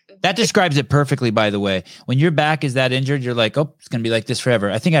 That describes it perfectly, by the way. When your back is that injured, you're like, oh, it's going to be like this forever.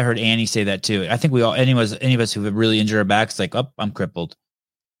 I think I heard Annie say that too. I think any of us who have really injured our backs, like, oh, I'm crippled.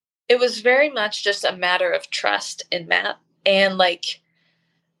 It was very much just a matter of trust in Matt. And like,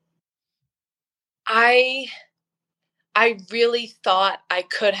 I really thought I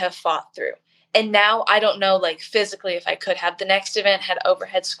could have fought through. And now I don't know, like, physically if I could have. The next event had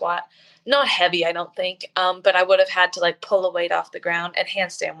overhead squat. Not heavy, I don't think. But I would have had to like pull a weight off the ground and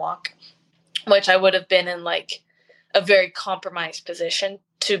handstand walk, which I would have been in like a very compromised position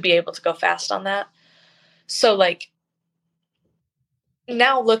to be able to go fast on that. So like,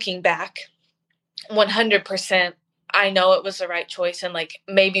 now looking back, 100%, I know it was the right choice and like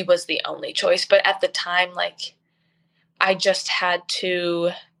maybe was the only choice. But at the time, like, I just had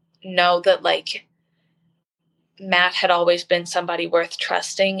to know that like Matt had always been somebody worth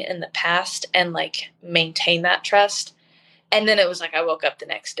trusting in the past and like maintain that trust. And then it was like, I woke up the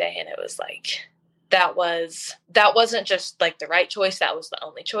next day and it was like, that wasn't just like the right choice. That was the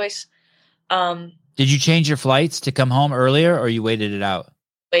only choice. Did you change your flights to come home earlier, or you waited it out?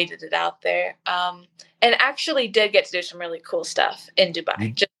 Waited it out there. And actually did get to do some really cool stuff in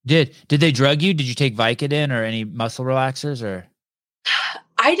Dubai. Did they drug you? Did you take Vicodin or any muscle relaxers? Or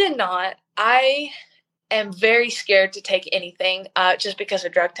I did not. I am very scared to take anything just because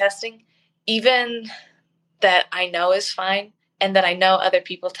of drug testing, even that I know is fine and that I know other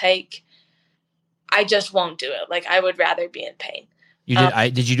people take. I just won't do it. Like, I would rather be in pain. You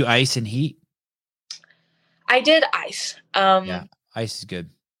did? Did you do ice and heat? I did ice. Yeah, ice is good.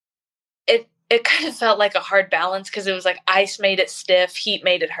 It kind of felt like a hard balance because it was like ice made it stiff, heat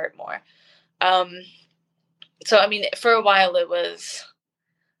made it hurt more. So, I mean, for a while it was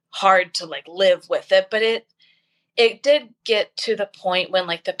hard to like live with it, but it did get to the point when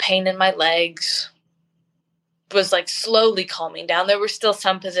like the pain in my legs was like slowly calming down. There were still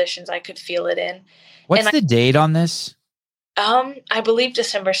some positions I could feel it in. What's the date on this? I believe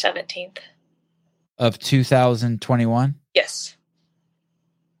December 17th. Of 2021? Yes.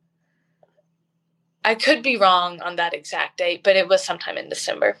 I could be wrong on that exact date, but it was sometime in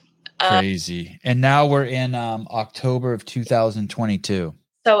December. Crazy. And now we're in October of 2022.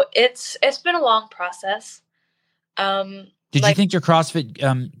 So it's been a long process. Did you think your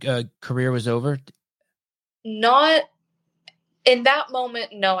CrossFit career was over? Not in that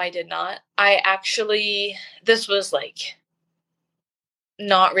moment. No, I did not. This was like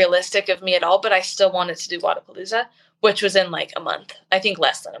not realistic of me at all, but I still wanted to do Wodapalooza, which was in like a month. I think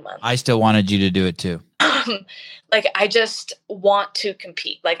less than a month. I still wanted you to do it too. Like, I just want to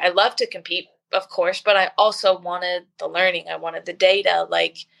compete. Like, I love to compete, of course, but I also wanted the learning. I wanted the data.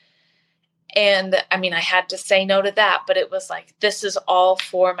 Like, and I mean, I had to say no to that, but it was like, this is all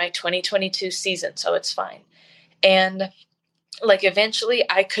for my 2022 season, so it's fine. And like, eventually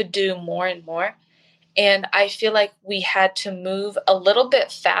I could do more and more. And I feel like we had to move a little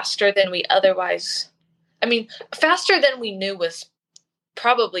bit faster than we otherwise, faster than we knew was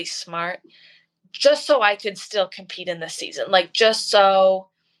probably smart, just so I could still compete in the season. Like, just so,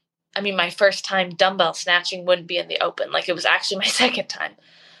 my first time dumbbell snatching wouldn't be in the open. Like, it was actually my second time.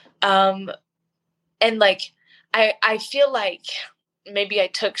 And like, I feel like maybe I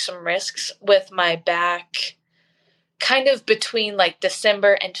took some risks with my back kind of between like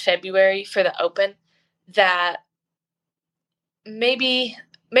December and February for the open that maybe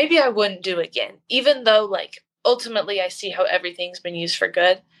I wouldn't do again, even though like ultimately I see how everything's been used for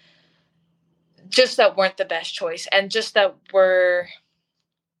good. Just that weren't the best choice, and just that we're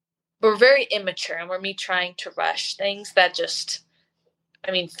very immature, and we're me trying to rush things that just,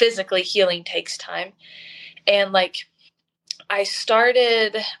 physically healing takes time. And like, I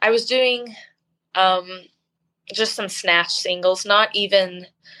was doing just some snatch singles, not even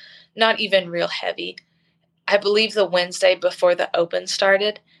real heavy. I believe the Wednesday before the open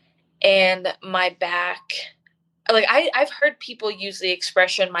started, and my back, like I've heard people use the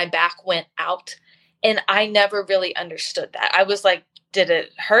expression, my back went out. And I never really understood that. I was like, did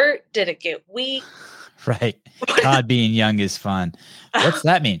it hurt? Did it get weak? Right. God, being young is fun. What's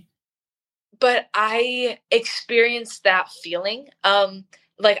that mean? But I experienced that feeling.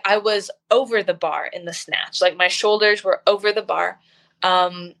 Like I was over the bar in the snatch. Like my shoulders were over the bar.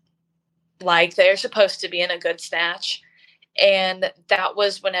 Like they're supposed to be in a good snatch. And that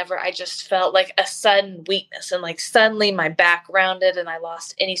was whenever I just felt like a sudden weakness, and like suddenly my back rounded and I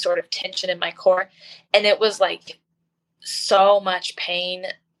lost any sort of tension in my core. And it was like so much pain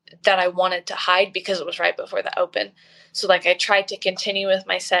that I wanted to hide because it was right before the open. So like I tried to continue with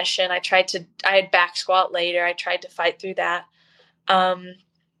my session. I had back squat later. I tried to fight through that. And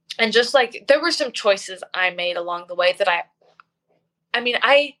just like there were some choices I made along the way that I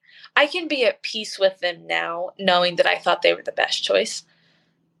can be at peace with them now, knowing that I thought they were the best choice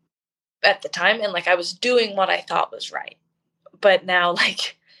at the time. And like I was doing what I thought was right. But now,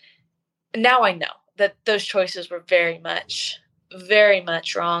 like, now I know that those choices were very much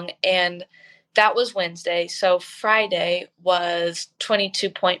wrong. And that was Wednesday. So Friday was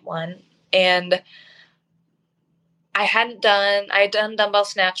 22.1. And I had done dumbbell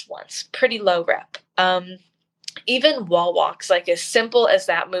snatch once, pretty low rep. Even wall walks, like as simple as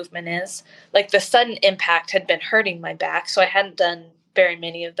that movement is, like the sudden impact had been hurting my back. So I hadn't done very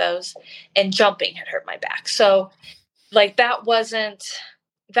many of those, and jumping had hurt my back. So like that wasn't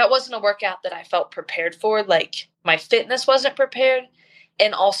a workout that I felt prepared for. Like my fitness wasn't prepared.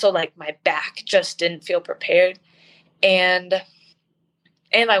 And also like my back just didn't feel prepared. And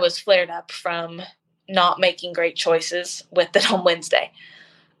I was flared up from not making great choices with it on Wednesday.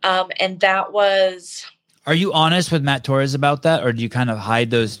 And that was... Are you honest with Matt Torres about that, or do you kind of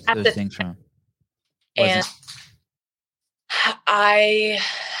hide those things from him? And I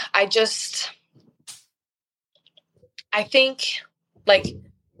think like,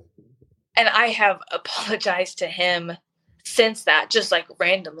 and I have apologized to him since that, just like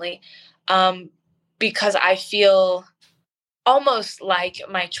randomly, because I feel almost like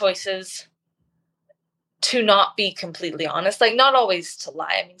my choices to not be completely honest, like not always to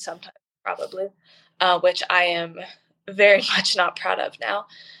lie. I mean, sometimes probably, which I am very much not proud of now.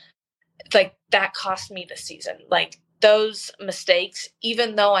 Like that cost me the season. Like those mistakes,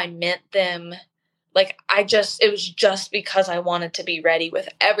 even though I meant them, like it was just because I wanted to be ready with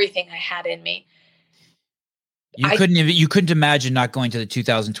everything I had in me. You couldn't imagine not going to the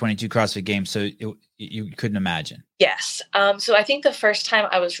 2022 CrossFit Games, so you couldn't imagine. Yes. So I think the first time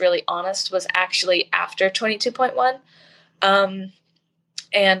I was really honest was actually after 22.1.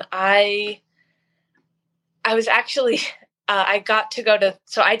 And I was actually, I got to go to,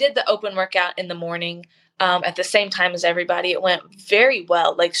 so I did the open workout in the morning at the same time as everybody. It went very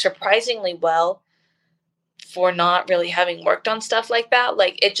well, like surprisingly well for not really having worked on stuff like that.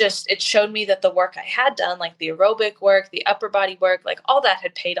 Like it showed me that the work I had done, like the aerobic work, the upper body work, like all that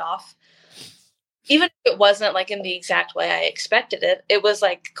had paid off. Even if it wasn't like in the exact way I expected it, it was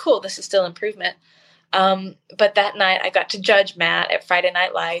like, cool, this is still improvement. But that night I got to judge Matt at Friday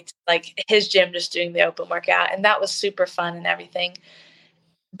Night Lights, like his gym, just doing the open workout. And that was super fun and everything.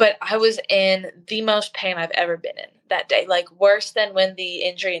 But I was in the most pain I've ever been in that day, like worse than when the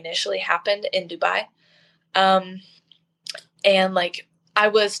injury initially happened in Dubai. And like I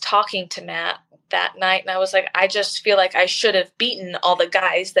was talking to Matt that night and I was like, I just feel like I should have beaten all the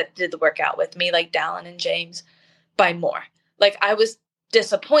guys that did the workout with me, like Dallin and James, by more. Like I was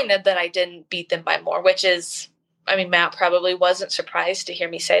disappointed that I didn't beat them by more, which is, I mean, Matt probably wasn't surprised to hear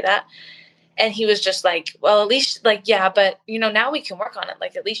me say that. And he was just like, well, at least like, yeah, but you know, now we can work on it.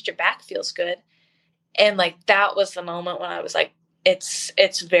 Like, at least your back feels good. And like, that was the moment when I was like,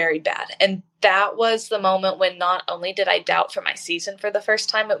 it's very bad. And that was the moment when not only did I doubt for my season for the first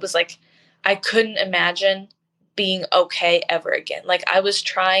time, it was like, I couldn't imagine being okay ever again. Like I was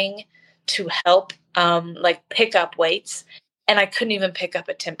trying to help, like pick up weights, and I couldn't even pick up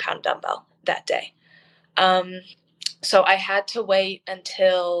a 10-pound dumbbell that day. So I had to wait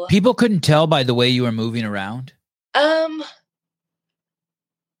until... People couldn't tell by the way you were moving around? They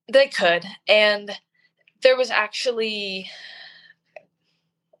could. And there was actually,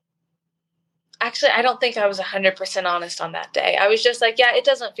 I don't think I was 100% honest on that day. I was just like, yeah, it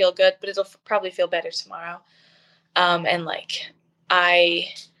doesn't feel good, but it'll probably feel better tomorrow. And like, I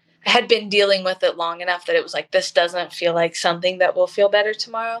had been dealing with it long enough that it was like, this doesn't feel like something that will feel better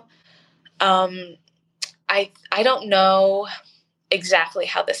tomorrow. I don't know exactly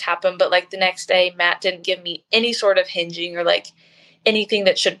how this happened, but like the next day, Matt didn't give me any sort of hinging or like anything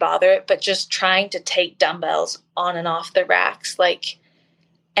that should bother it, but just trying to take dumbbells on and off the racks. Like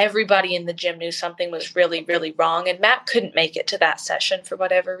everybody in the gym knew something was really, really wrong. And Matt couldn't make it to that session for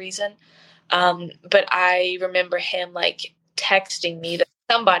whatever reason. But I remember him like texting me that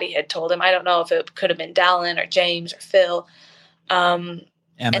somebody had told him. I don't know if it could have been Dallin or James or Phil.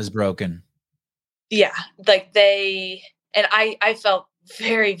 Emma's broken. Yeah, like I felt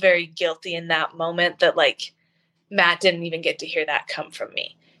very, very guilty in that moment that like Matt didn't even get to hear that come from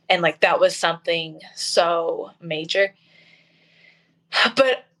me. And like that was something so major.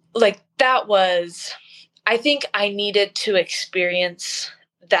 But like that was, I think I needed to experience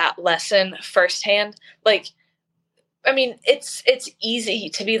that lesson firsthand. Like, I mean, it's easy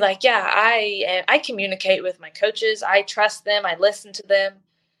to be like, yeah, I communicate with my coaches. I trust them. I listen to them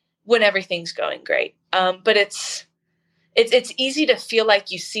when everything's going great. But it's easy to feel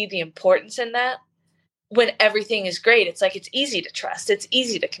like you see the importance in that when everything is great. It's like it's easy to trust. It's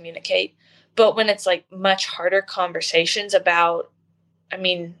easy to communicate. But when it's like much harder conversations about, I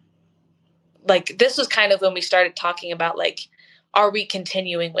mean, like this was kind of when we started talking about like, are we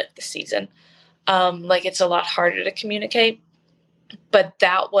continuing with the season? Like it's a lot harder to communicate. But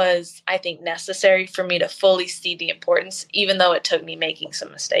that was, I think, necessary for me to fully see the importance, even though it took me making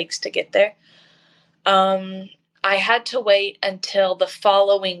some mistakes to get there. I had to wait until the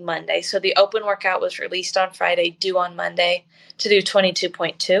following Monday. So the open workout was released on Friday, due on Monday, to do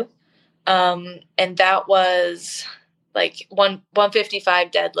 22.2. And that was like 155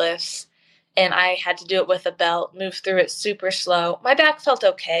 deadlifts. And I had to do it with a belt, move through it super slow. My back felt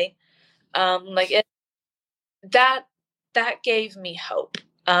okay. That gave me hope.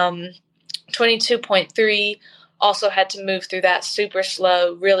 22.3 also had to move through that super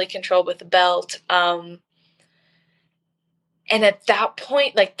slow, really controlled with the belt. And at that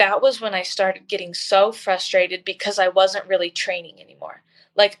point, like that was when I started getting so frustrated because I wasn't really training anymore.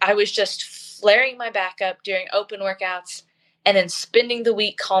 Like I was just flaring my back up during open workouts and then spending the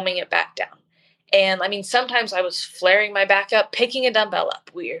week calming it back down. And I mean, sometimes I was flaring my back up, picking a dumbbell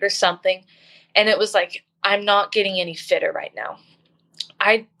up weird or something. And it was like, I'm not getting any fitter right now.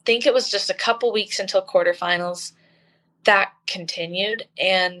 I think it was just a couple weeks until quarterfinals that continued.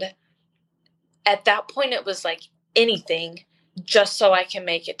 And at that point, it was like anything just so I can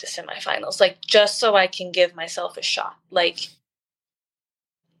make it to semifinals, like just so I can give myself a shot. Like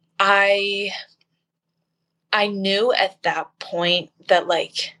I knew at that point that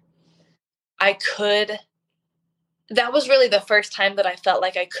like that was really the first time that I felt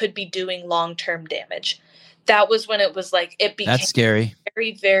like I could be doing long-term damage. That was when it was like, it became That's scary.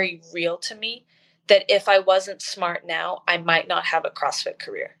 very, very real to me that if I wasn't smart now, I might not have a CrossFit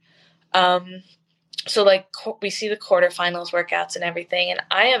career. So like we see the quarterfinals workouts and everything. And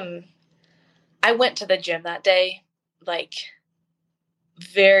I went to the gym that day, like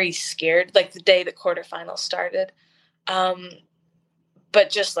very scared, like the day the quarterfinals started.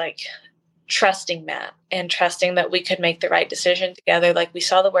 But just like trusting Matt and trusting that we could make the right decision together. Like we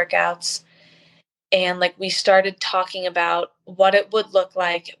saw the workouts and like we started talking about what it would look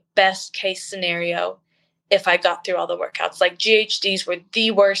like, best case scenario, if I got through all the workouts. Like GHDs were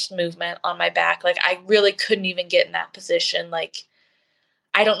the worst movement on my back. Like I really couldn't even get in that position. Like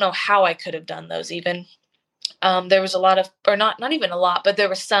I don't know how I could have done those even. There was a lot of, or not even a lot, but there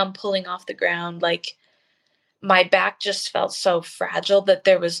was some pulling off the ground. Like my back just felt so fragile that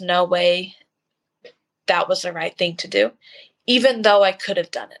there was no way that was the right thing to do, even though I could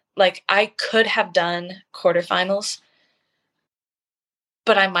have done it. Like I could have done quarterfinals,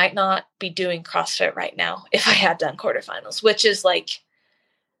 but I might not be doing CrossFit right now if I had done quarterfinals, which is like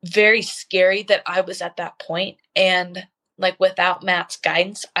very scary that I was at that point. And like without Matt's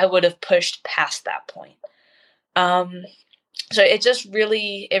guidance, I would have pushed past that point. So it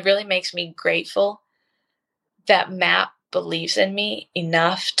really makes me grateful that Matt believes in me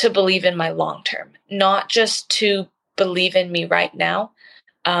enough to believe in my long term, not just to believe in me right now,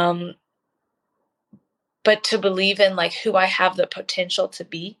 but to believe in like who I have the potential to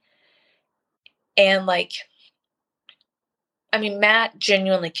be. And like, I mean, Matt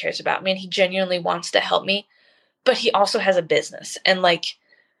genuinely cares about me and he genuinely wants to help me, but he also has a business. And like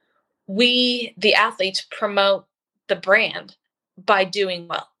the athletes, promote the brand by doing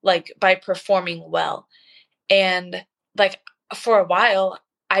well, like by performing well. And like for a while,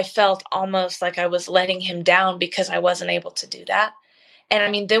 I felt almost like I was letting him down because I wasn't able to do that. And I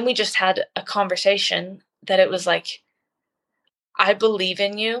mean, then we just had a conversation that it was like, I believe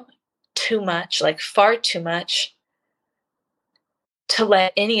in you too much, like far too much, to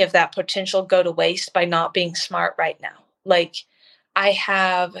let any of that potential go to waste by not being smart right now. Like, I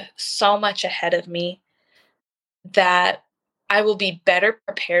have so much ahead of me that I will be better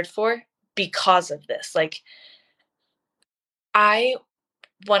prepared for because of this. Like, I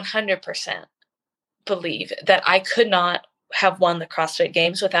 100% believe that I could not have won the CrossFit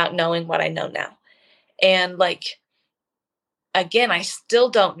Games without knowing what I know now. And like, again, I still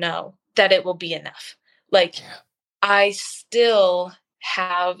don't know that it will be enough. Like, I still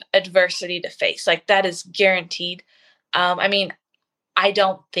have adversity to face. Like, that is guaranteed. I mean, I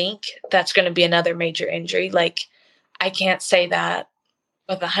don't think that's going to be another major injury. Like, I can't say that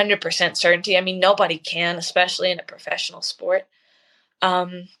with 100% certainty. I mean, nobody can, especially in a professional sport. Are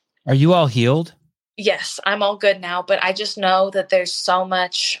you all healed? Yes, I'm all good now, but I just know that there's so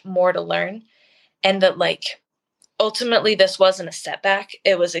much more to learn, and that like ultimately this wasn't a setback.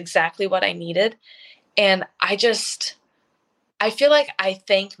 It was exactly what I needed. And I feel like I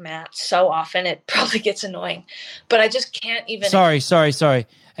thank Matt so often. It probably gets annoying, but I just can't even. Sorry.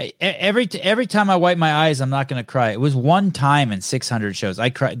 Every time I wipe my eyes, I'm not going to cry. It was one time in 600 shows. I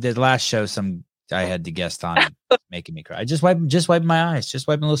cried. The last show, I had to guest on making me cry. I just wiping my eyes, just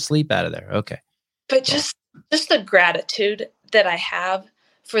wiping a little sleep out of there. Okay. But just the gratitude that I have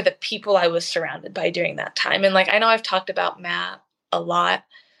for the people I was surrounded by during that time. And like, I know I've talked about Matt a lot,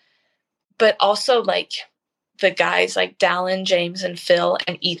 but also like the guys like Dallin, James, and Phil,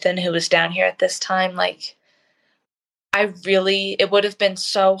 and Ethan, who was down here at this time. Like, it would have been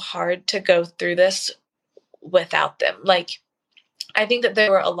so hard to go through this without them. Like, I think that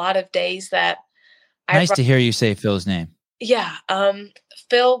there were a lot of days that nice to hear you say Phil's name. Yeah.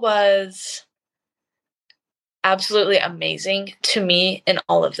 Phil was absolutely amazing to me in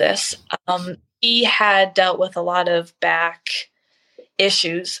all of this. He had dealt with a lot of back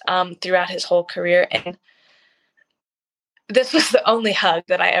issues throughout his whole career, and this was the only hug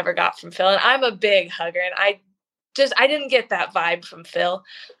that I ever got from Phil. And I'm a big hugger, and I didn't get that vibe from Phil.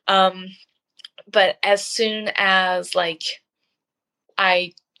 But as soon as like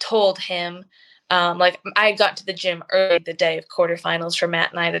I told him, like I got to the gym early the day of quarterfinals for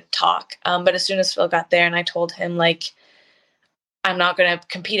Matt and I to talk. But as soon as Phil got there and I told him like, I'm not going to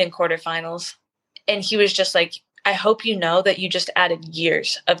compete in quarterfinals. And he was just like, I hope you know that you just added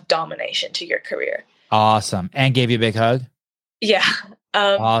years of domination to your career. Awesome. And gave you a big hug? Yeah.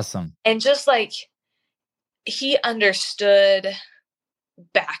 Awesome. And just like, he understood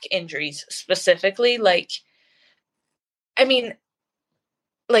back injuries specifically. Like, I mean,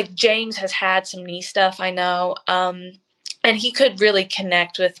 like James has had some knee stuff, I know. And he could really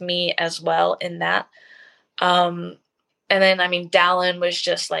connect with me as well in that. And then, I mean, Dallin was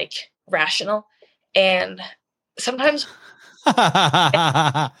just like rational. And sometimes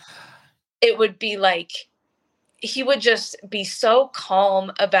it would be like, he would just be so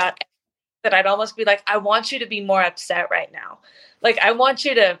calm about it that I'd almost be like, I want you to be more upset right now. Like, I want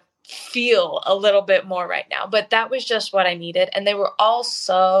you to feel a little bit more right now. But that was just what I needed. And they were all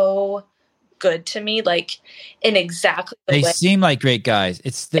so good to me, like in exactly the way. They seem like great guys.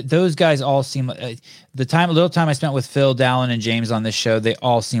 It's those guys all seem like little time I spent with Phil, Dallin, and James on this show, they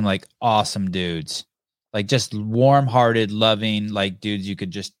all seem like awesome dudes. Like just warm-hearted, loving, like dudes you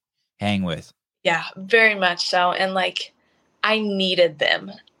could just hang with. Yeah, very much so. And like, I needed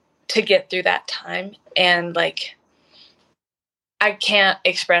them to get through that time. And like, I can't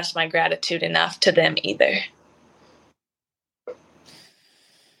express my gratitude enough to them either.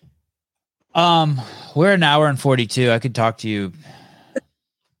 We're an hour and 42. I could talk to you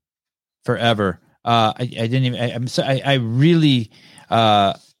forever. I really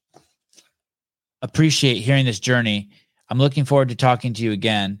appreciate hearing this journey. I'm looking forward to talking to you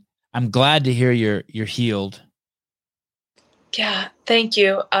again. I'm glad to hear you're healed. Yeah, thank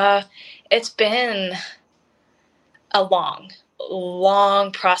you. It's been a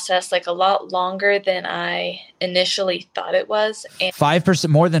long process, like a lot longer than I initially thought it was. And 5%,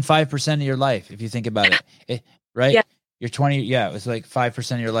 more than 5% of your life, if you think about it, right? Yeah. You're 20. Yeah. It was like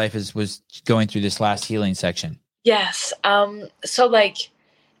 5% of your life was going through this last healing section. Yes. So like,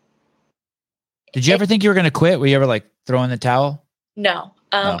 did you ever think you were going to quit? Were you ever like throw in the towel? No.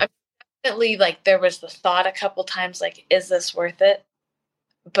 No. Definitely, like there was the thought a couple times, like, is this worth it?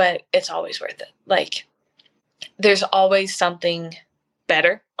 But it's always worth it. Like, there's always something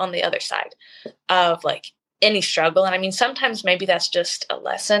better on the other side of like any struggle. And I mean, sometimes maybe that's just a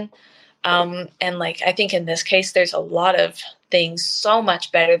lesson. And like, I think in this case, there's a lot of things so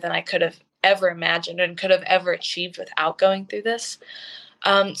much better than I could have ever imagined and could have ever achieved without going through this.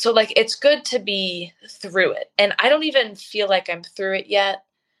 So like, it's good to be through it. And I don't even feel like I'm through it yet,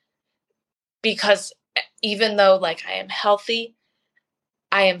 because even though like I am healthy,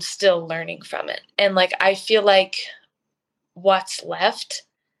 I am still learning from it. And like, I feel like what's left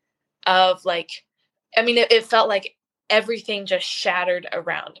of like, I mean, it felt like everything just shattered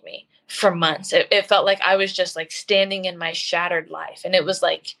around me for months. It felt like I was just like standing in my shattered life. And it was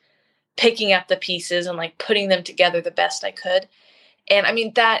like picking up the pieces and like putting them together the best I could. And I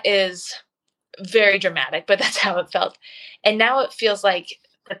mean, that is very dramatic, but that's how it felt. And now it feels like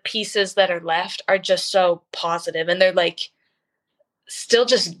the pieces that are left are just so positive, and they're like still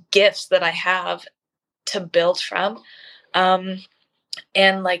just gifts that I have to build from.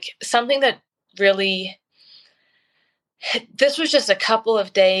 And like something that really, this was just a couple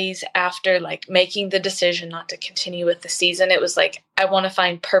of days after like making the decision not to continue with the season. It was like, I want to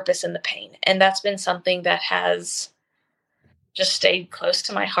find purpose in the pain. And that's been something that has just stayed close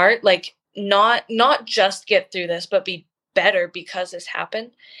to my heart. Like not just get through this, but be better because this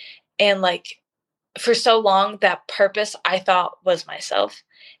happened. And like for so long, that purpose I thought was myself.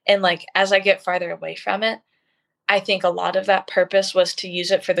 And like as I get farther away from it, I think a lot of that purpose was to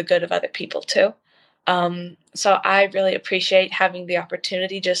use it for the good of other people too. So I really appreciate having the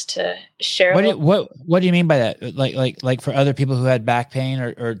opportunity just to share. What do you mean by that? Like for other people who had back pain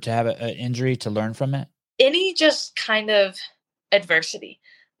or to have an injury to learn from it? Any just kind of adversity,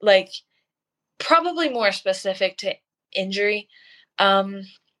 like probably more specific to injury.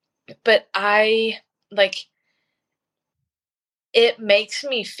 But I like, it makes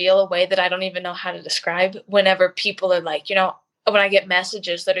me feel a way that I don't even know how to describe whenever people are like, you know, when I get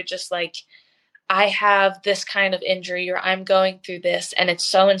messages that are just like, I have this kind of injury or I'm going through this, and it's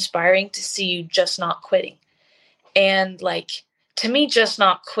so inspiring to see you just not quitting. And like, to me, just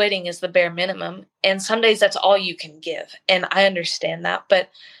not quitting is the bare minimum. And some days that's all you can give. And I understand that, but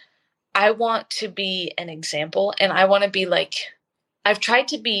I want to be an example, and I want to be like, I've tried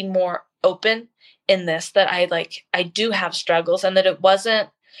to be more open in this, that I do have struggles, and that it wasn't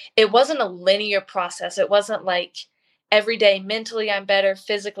a linear process. It wasn't like every day mentally I'm better,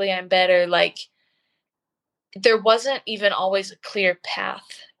 physically I'm better. Like there wasn't even always a clear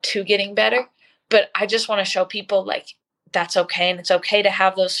path to getting better, but I just want to show people like that's okay. And it's okay to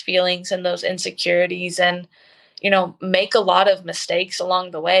have those feelings and those insecurities, and, you know, make a lot of mistakes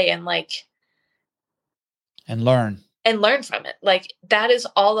along the way, and like, and learn from it. Like that is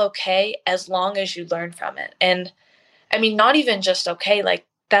all okay as long as you learn from it. And I mean, not even just okay, like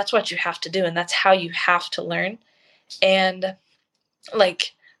that's what you have to do. And that's how you have to learn. And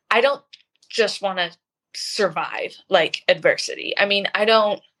like, I don't just want to survive like adversity. I mean, I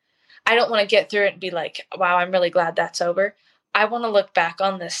don't want to get through it and be like, wow, I'm really glad that's over. I want to look back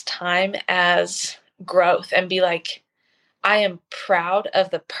on this time as growth and be like, I am proud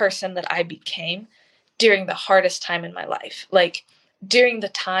of the person that I became during the hardest time in my life. Like during the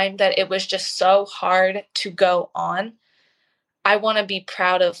time that it was just so hard to go on, I want to be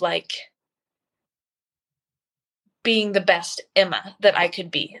proud of like being the best Emma that I could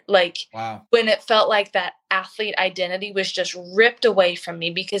be. Like wow. When it felt like that athlete identity was just ripped away from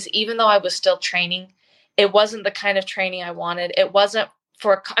me, because even though I was still training, it wasn't the kind of training I wanted. It wasn't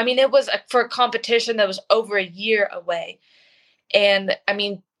for, I mean, it was for a competition that was over a year away. And I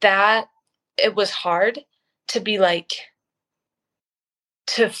mean, that it was hard to be like,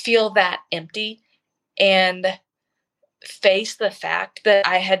 to feel that empty and face the fact that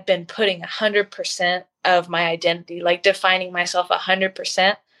I had been putting 100% of my identity, like defining myself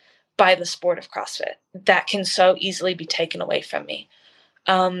 100% by the sport of CrossFit. That can so easily be taken away from me.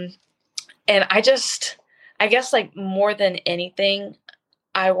 And I guess like more than anything,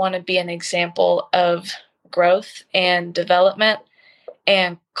 I want to be an example of growth and development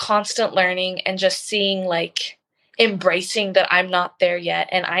and constant learning, and just seeing like embracing that I'm not there yet,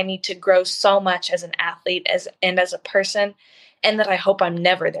 and I need to grow so much as an athlete as a person, and that I hope I'm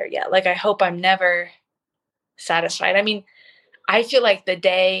never there yet. Like I hope I'm never satisfied. I mean, I feel like the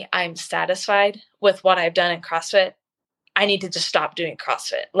day I'm satisfied with what I've done in CrossFit, I need to just stop doing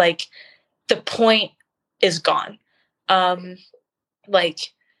CrossFit. Like the point is gone. Like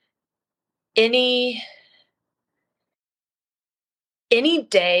any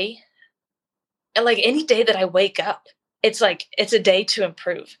day, like any day that I wake up, it's like, it's a day to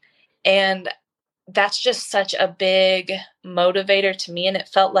improve. And that's just such a big motivator to me. And it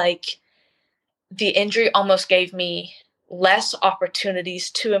felt like the injury almost gave me less opportunities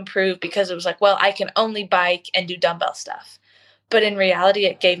to improve, because it was like, well, I can only bike and do dumbbell stuff. But in reality,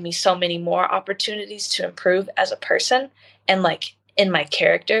 it gave me so many more opportunities to improve as a person and like in my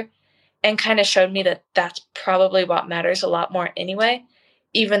character, and kind of showed me that that's probably what matters a lot more anyway,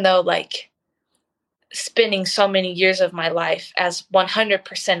 even though like spending so many years of my life as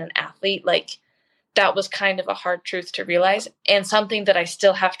 100% an athlete, like that was kind of a hard truth to realize. And something that I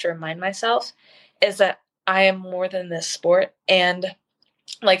still have to remind myself is that I am more than this sport. And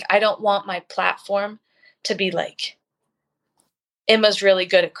like, I don't want my platform to be like, Emma's really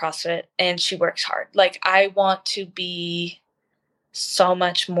good at CrossFit and she works hard. Like I want to be so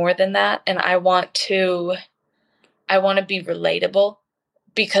much more than that. And I want to be relatable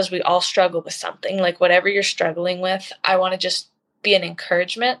because we all struggle with something. Like whatever you're struggling with, I want to just be an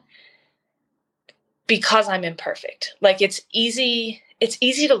encouragement because I'm imperfect. Like it's easy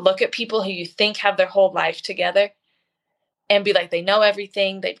to look at people who you think have their whole life together and be like, they know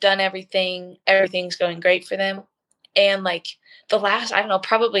everything, they've done everything, everything's going great for them. And like the last, I don't know,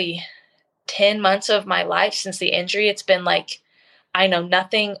 probably 10 months of my life since the injury, it's been like, I know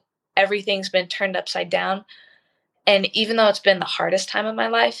nothing, everything's been turned upside down. And even though it's been the hardest time of my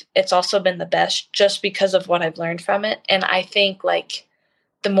life, it's also been the best just because of what I've learned from it. And I think like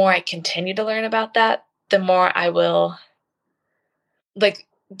the more I continue to learn about that, the more I will, like,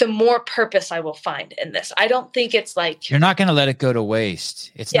 the more purpose I will find in this. I don't think it's like you're not going to let it go to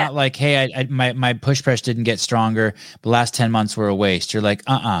waste. It's not like, hey, my push press didn't get stronger. The last 10 months were a waste. You're like,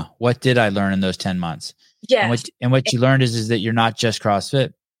 what did I learn in those 10 months? Yeah. And what you learned is that you're not just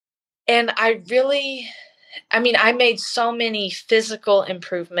CrossFit. And I made so many physical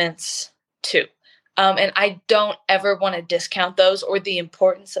improvements too. And I don't ever want to discount those or the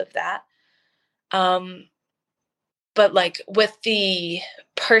importance of that. But like with the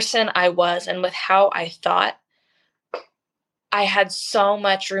person I was and with how I thought, I had so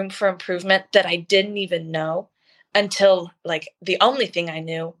much room for improvement that I didn't even know until like the only thing I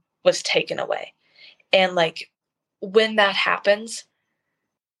knew was taken away. And like when that happens,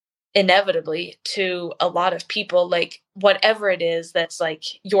 inevitably to a lot of people, like whatever it is that's like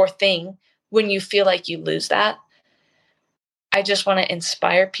your thing, when you feel like you lose that, I just want to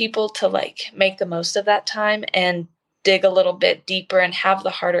inspire people to like make the most of that time and dig a little bit deeper and have the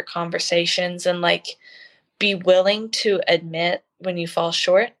harder conversations and like be willing to admit when you fall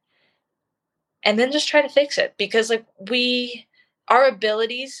short and then just try to fix it. Because like our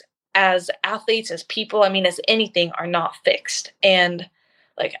abilities as athletes, as people, as anything, are not fixed. And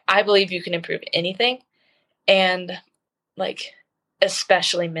like, I believe you can improve anything, and like,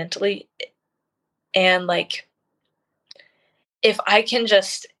 especially mentally. And like, if I can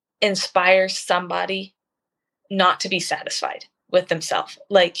just inspire somebody not to be satisfied with themselves,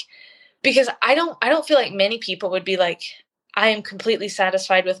 like, because I don't feel like many people would be like, I am completely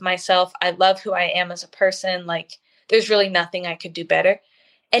satisfied with myself. I love who I am as a person. Like, there's really nothing I could do better.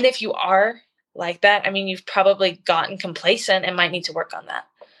 And if you are like that, you've probably gotten complacent and might need to work on that.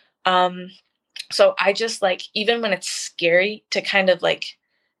 So I just like, even when it's scary to kind of like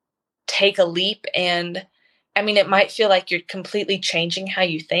take a leap, and it might feel like you're completely changing how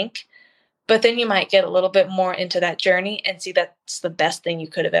you think, but then you might get a little bit more into that journey and see that's the best thing you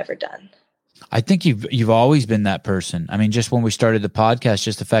could have ever done. I think you've always been that person. Just when we started the podcast,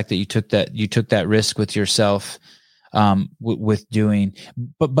 just the fact that you took that risk with yourself, with doing,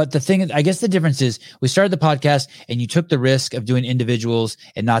 but the thing is, I guess the difference is we started the podcast and you took the risk of doing individuals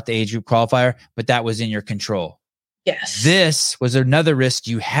and not the age group qualifier, but that was in your control. Yes. This was another risk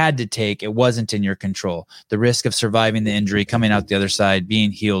you had to take. It wasn't in your control. The risk of surviving the injury, coming out the other side,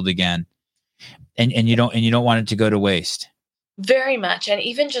 being healed again. And you don't want it to go to waste. Very much. And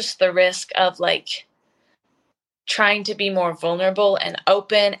even just the risk of like trying to be more vulnerable and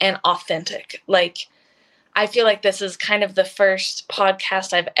open and authentic. Like, I feel like this is kind of the first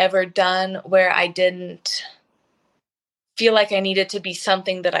podcast I've ever done where I didn't feel like I needed to be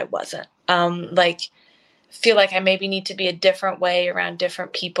something that I wasn't. Like, feel like I maybe need to be a different way around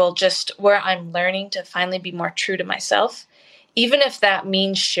different people, just where I'm learning to finally be more true to myself. Even if that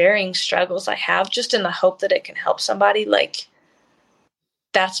means sharing struggles I have, just in the hope that it can help somebody, like,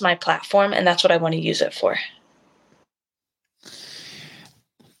 that's my platform and that's what I want to use it for.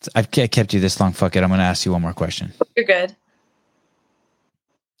 I've kept you this long. Fuck it. I'm going to ask you one more question. You're good.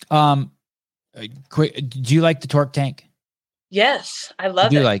 Quick. Do you like the torque tank? Yes, I love it.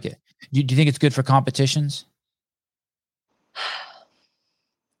 Do you like it? Do you think it's good for competitions?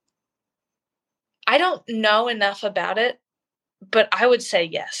 I don't know enough about it, but I would say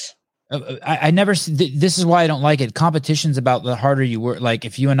yes. I never. This is why I don't like it. Competition's about the harder you work. Like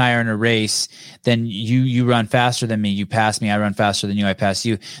if you and I are in a race, then you run faster than me. You pass me. I run faster than you. I pass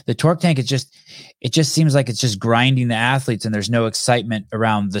you. The torque tank, it just seems like it's just grinding the athletes, and there's no excitement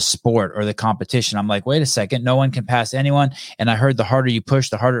around the sport or the competition. I'm like, wait a second, no one can pass anyone. And I heard the harder you push,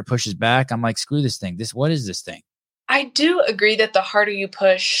 the harder it pushes back. I'm like, screw this thing. What is this thing? I do agree that the harder you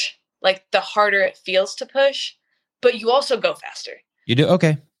push, like the harder it feels to push, but you also go faster. You do?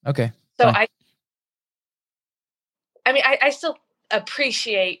 Okay. So I still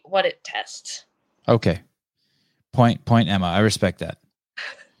appreciate what it tests. Okay. Point Emma. I respect that.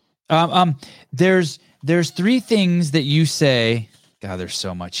 There's three things that you say God, there's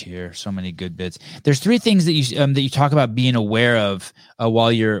so much here, so many good bits. There's three things that you talk about being aware of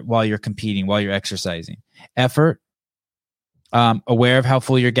while you're competing, while you're exercising. Effort, aware of how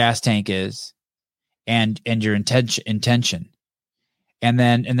full your gas tank is, and your intention. And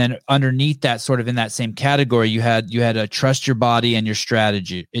then underneath that, sort of in that same category, you had a trust your body and your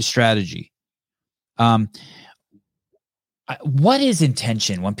strategy. What is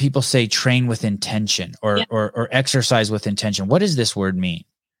intention? When people say train with intention or exercise with intention, what does this word mean?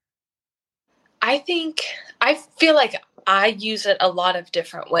 I feel like I use it a lot of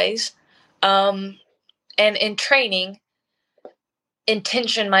different ways. And in training,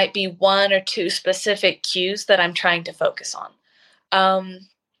 intention might be one or two specific cues that I'm trying to focus on.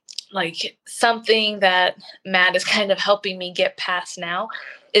 Like something that Matt is kind of helping me get past now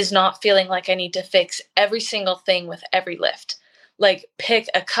is not feeling like I need to fix every single thing with every lift. Like pick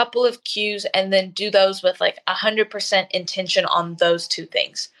a couple of cues and then do those with like 100% intention on those two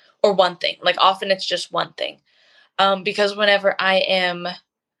things or one thing. Like often it's just one thing. Because whenever I am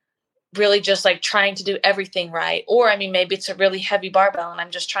really just like trying to do everything right, or I mean, maybe it's a really heavy barbell and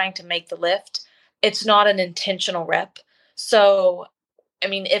I'm just trying to make the lift, it's not an intentional rep. So I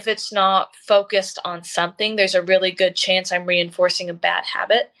mean, if it's not focused on something, there's a really good chance I'm reinforcing a bad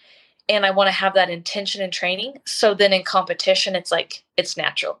habit. And I want to have that intention in training. So then in competition, it's like, it's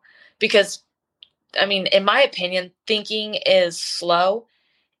natural. Because, I mean, in my opinion, thinking is slow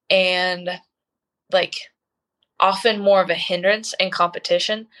and like often more of a hindrance in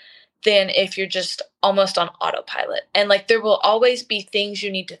competition than if you're just almost on autopilot. And like, there will always be things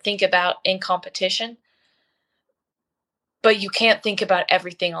you need to think about in competition, but you can't think about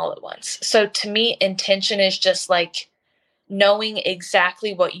everything all at once. So to me, intention is just like knowing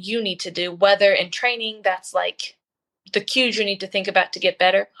exactly what you need to do, whether in training, that's like the cues you need to think about to get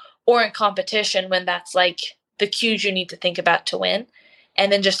better, or in competition when that's like the cues you need to think about to win.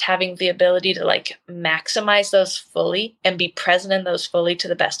 And then just having the ability to like maximize those fully and be present in those fully to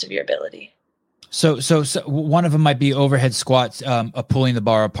the best of your ability. So one of them might be overhead squats, pulling the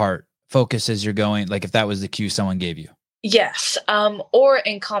bar apart, focus as you're going, like if that was the cue someone gave you. Yes. Or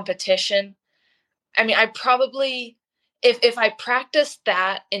in competition, I mean, I probably, if I practice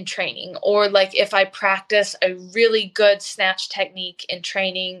that in training, or like if I practice a really good snatch technique in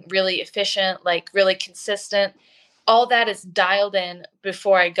training, really efficient, like really consistent, all that is dialed in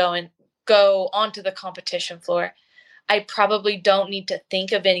before I go onto the competition floor. I probably don't need to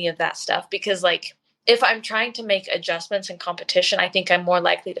think of any of that stuff because like if I'm trying to make adjustments in competition, I think I'm more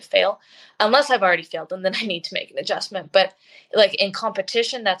likely to fail unless I've already failed and then I need to make an adjustment. But like in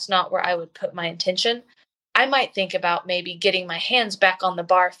competition, that's not where I would put my intention. I might think about maybe getting my hands back on the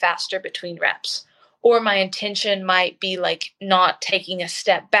bar faster between reps. Or my intention might be like not taking a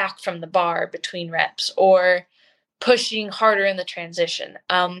step back from the bar between reps or pushing harder in the transition.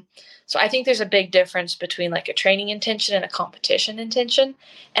 So I think there's a big difference between like a training intention and a competition intention.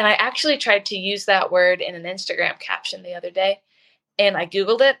 And I actually tried to use that word in an Instagram caption the other day and I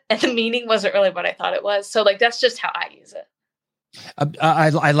Googled it and the meaning wasn't really what I thought it was. So like, that's just how I use it.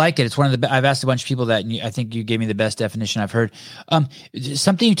 I like it. It's one of the, I've asked a bunch of people that, and I think you gave me the best definition I've heard.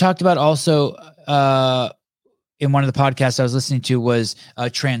 Something you talked about also, in one of the podcasts I was listening to was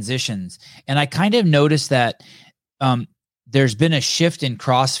transitions. And I kind of noticed that there's been a shift in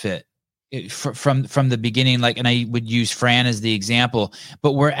CrossFit from the beginning, like, and I would use Fran as the example,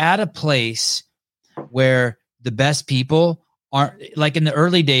 but we're at a place where the best people aren't, like in the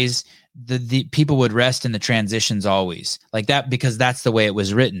early days, the people would rest in the transitions always like that because that's the way it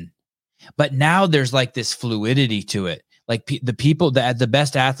was written. But now there's like this fluidity to it. Like the people that the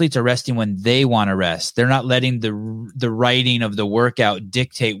best athletes are resting when they want to rest. They're not letting the writing of the workout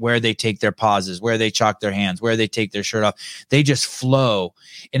dictate where they take their pauses, where they chalk their hands, where they take their shirt off. They just flow.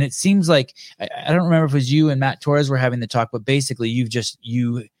 And it seems like, I don't remember if it was you and Matt Torres were having the talk, but basically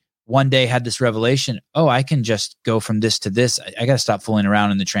you one day had this revelation. Oh, I can just go from this to this. I got to stop fooling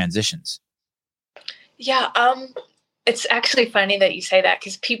around in the transitions. Yeah. It's actually funny that you say that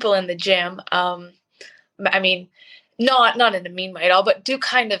because people in the gym, I mean, not in a mean way at all, but do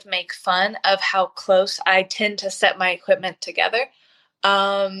kind of make fun of how close I tend to set my equipment together.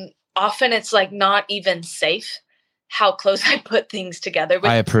 Often it's like not even safe how close I put things together.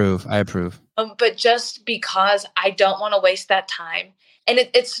 I approve. But just because I don't want to waste that time. And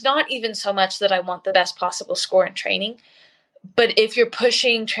it's not even so much that I want the best possible score in training. But if you're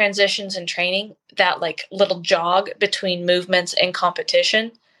pushing transitions in training, that like little jog between movements and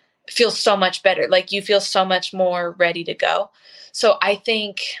competition feels so much better. Like you feel so much more ready to go. So I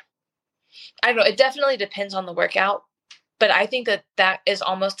think, I don't know, it definitely depends on the workout. But I think that is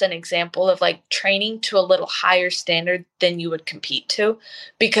almost an example of like training to a little higher standard than you would compete to,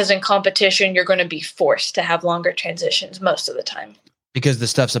 because in competition, you're going to be forced to have longer transitions most of the time. Because the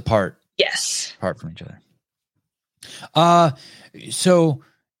stuff's apart. Yes. Apart from each other. So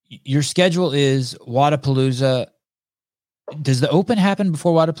your schedule is Wadapalooza. Does the Open happen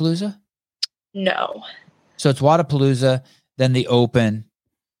before Wadapalooza? No. So it's Wadapalooza, then the Open,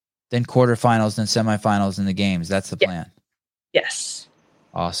 then quarterfinals, then semifinals, and the games. That's the plan. Yes.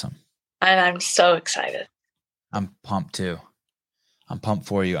 Awesome. And I'm so excited. I'm pumped too. I'm pumped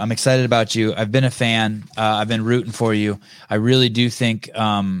for you. I'm excited about you. I've been a fan. I've been rooting for you. I really do think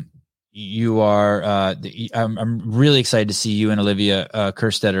you are. I'm really excited to see you and Olivia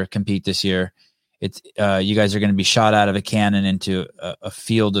Kerstetter compete this year. It's you guys are going to be shot out of a cannon into a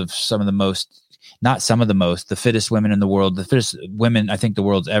field of the fittest women in the world, the fittest women I think the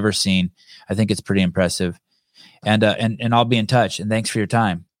world's ever seen. I think it's pretty impressive. And I'll be in touch. And thanks for your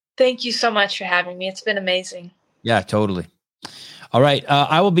time. Thank you so much for having me. It's been amazing. Yeah, totally. All right.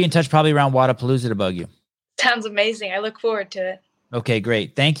 I will be in touch probably around Wadapalooza to bug you. Sounds amazing. I look forward to it. Okay,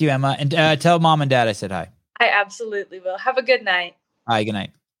 great. Thank you, Emma. And tell mom and dad I said hi. I absolutely will. Have a good night. Hi, good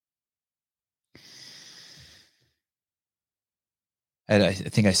night. I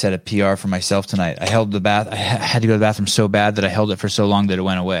think I set a PR for myself tonight. I held the bath. I had to go to the bathroom so bad that I held it for so long that it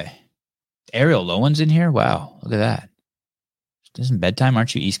went away. Ariel Lowen's in here? Wow, look at that. Isn't bedtime?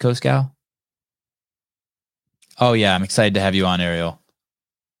 Aren't you East Coast gal? Oh, yeah, I'm excited to have you on, Ariel.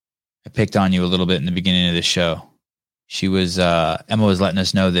 I picked on you a little bit in the beginning of the show. She was, Emma was letting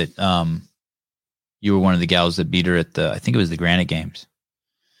us know that you were one of the gals that beat her at I think it was the Granite Games.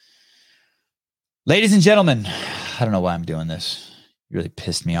 Ladies and gentlemen, I don't know why I'm doing this. You really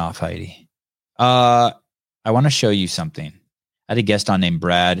pissed me off, Heidi. I want to show you something. I had a guest on named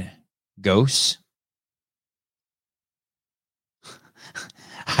Brad Gose.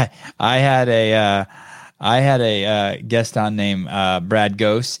 I had a guest on named Brad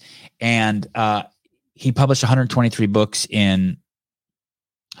Gose, and he published 123 books in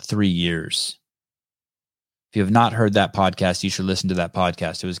 3 years. If you have not heard that podcast, you should listen to that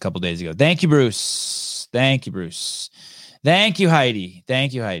podcast. It was a couple days ago. Thank you, Bruce. Thank you, Bruce. Thank you, Heidi.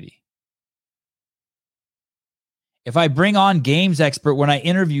 Thank you, Heidi. If I bring on games expert, when I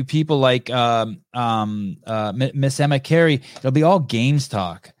interview people like Miss Emma Cary, it'll be all games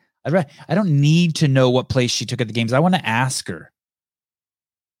talk. I don't need to know what place she took at the games. I want to ask her.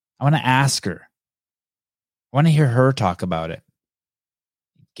 I want to hear her talk about it.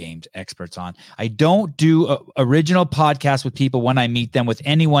 Games experts on. I don't do original podcasts with people when I meet them with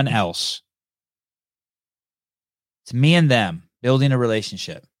anyone else. It's me and them building a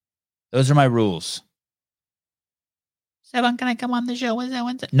relationship. Those are my rules. Sevan, can I come on the show?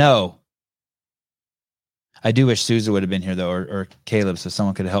 No. I do wish Sousa would have been here, though, or Caleb, so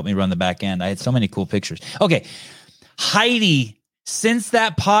someone could have helped me run the back end. I had so many cool pictures. Okay. Heidi, since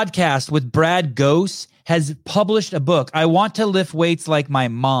that podcast with Brad Gose, has published a book. I Want to Lift Weights Like My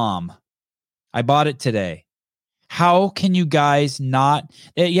Mom. I bought it today. How can you guys not?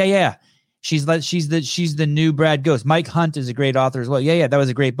 Yeah. She's the new Brad Gose. Mike Hunt is a great author as well. Yeah. That was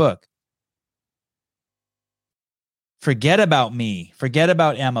a great book. Forget about me. Forget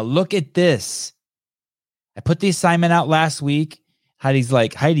about Emma. Look at this. I put the assignment out last week. Heidi's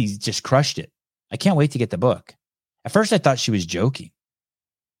just crushed it. I can't wait to get the book. At first, I thought she was joking.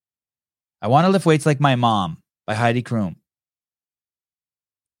 I Want to Lift Weights Like My Mom by Heidi Kroom.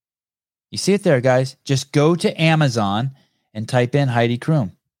 You see it there, guys. Just go to Amazon and type in Heidi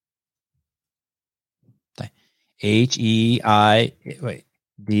Kroom. H-E-I-D-I,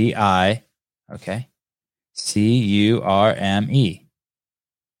 okay, C-U-R-M-E.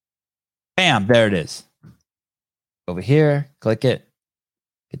 Bam, there it is. Over here, click it,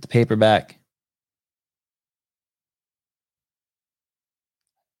 get the paperback.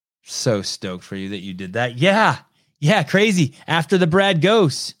 So stoked for you that you did that. Yeah, crazy. After the Brad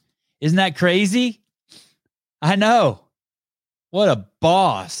Gose. Isn't that crazy? I know. What a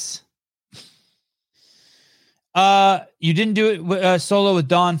boss. You didn't do it solo with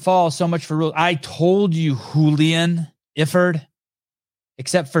Don Fall. So much for rules. I told you, Julian Ifford,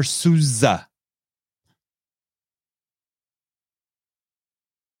 except for Sousa.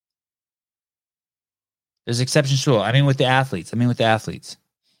 There's exceptions to rule. I mean, with the athletes, specifically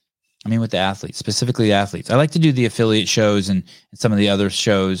the athletes. I like to do the affiliate shows and some of the other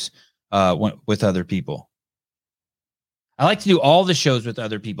shows with other people. I like to do all the shows with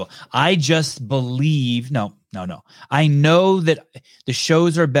other people. I just believe, no. I know that the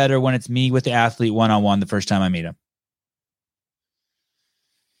shows are better when it's me with the athlete one-on-one the first time I meet him.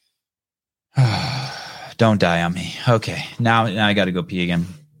 Don't die on me. Okay. Now I got to go pee again.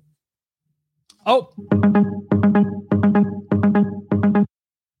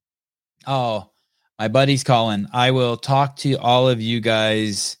 Oh, my buddy's calling. I will talk to all of you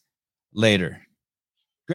guys later.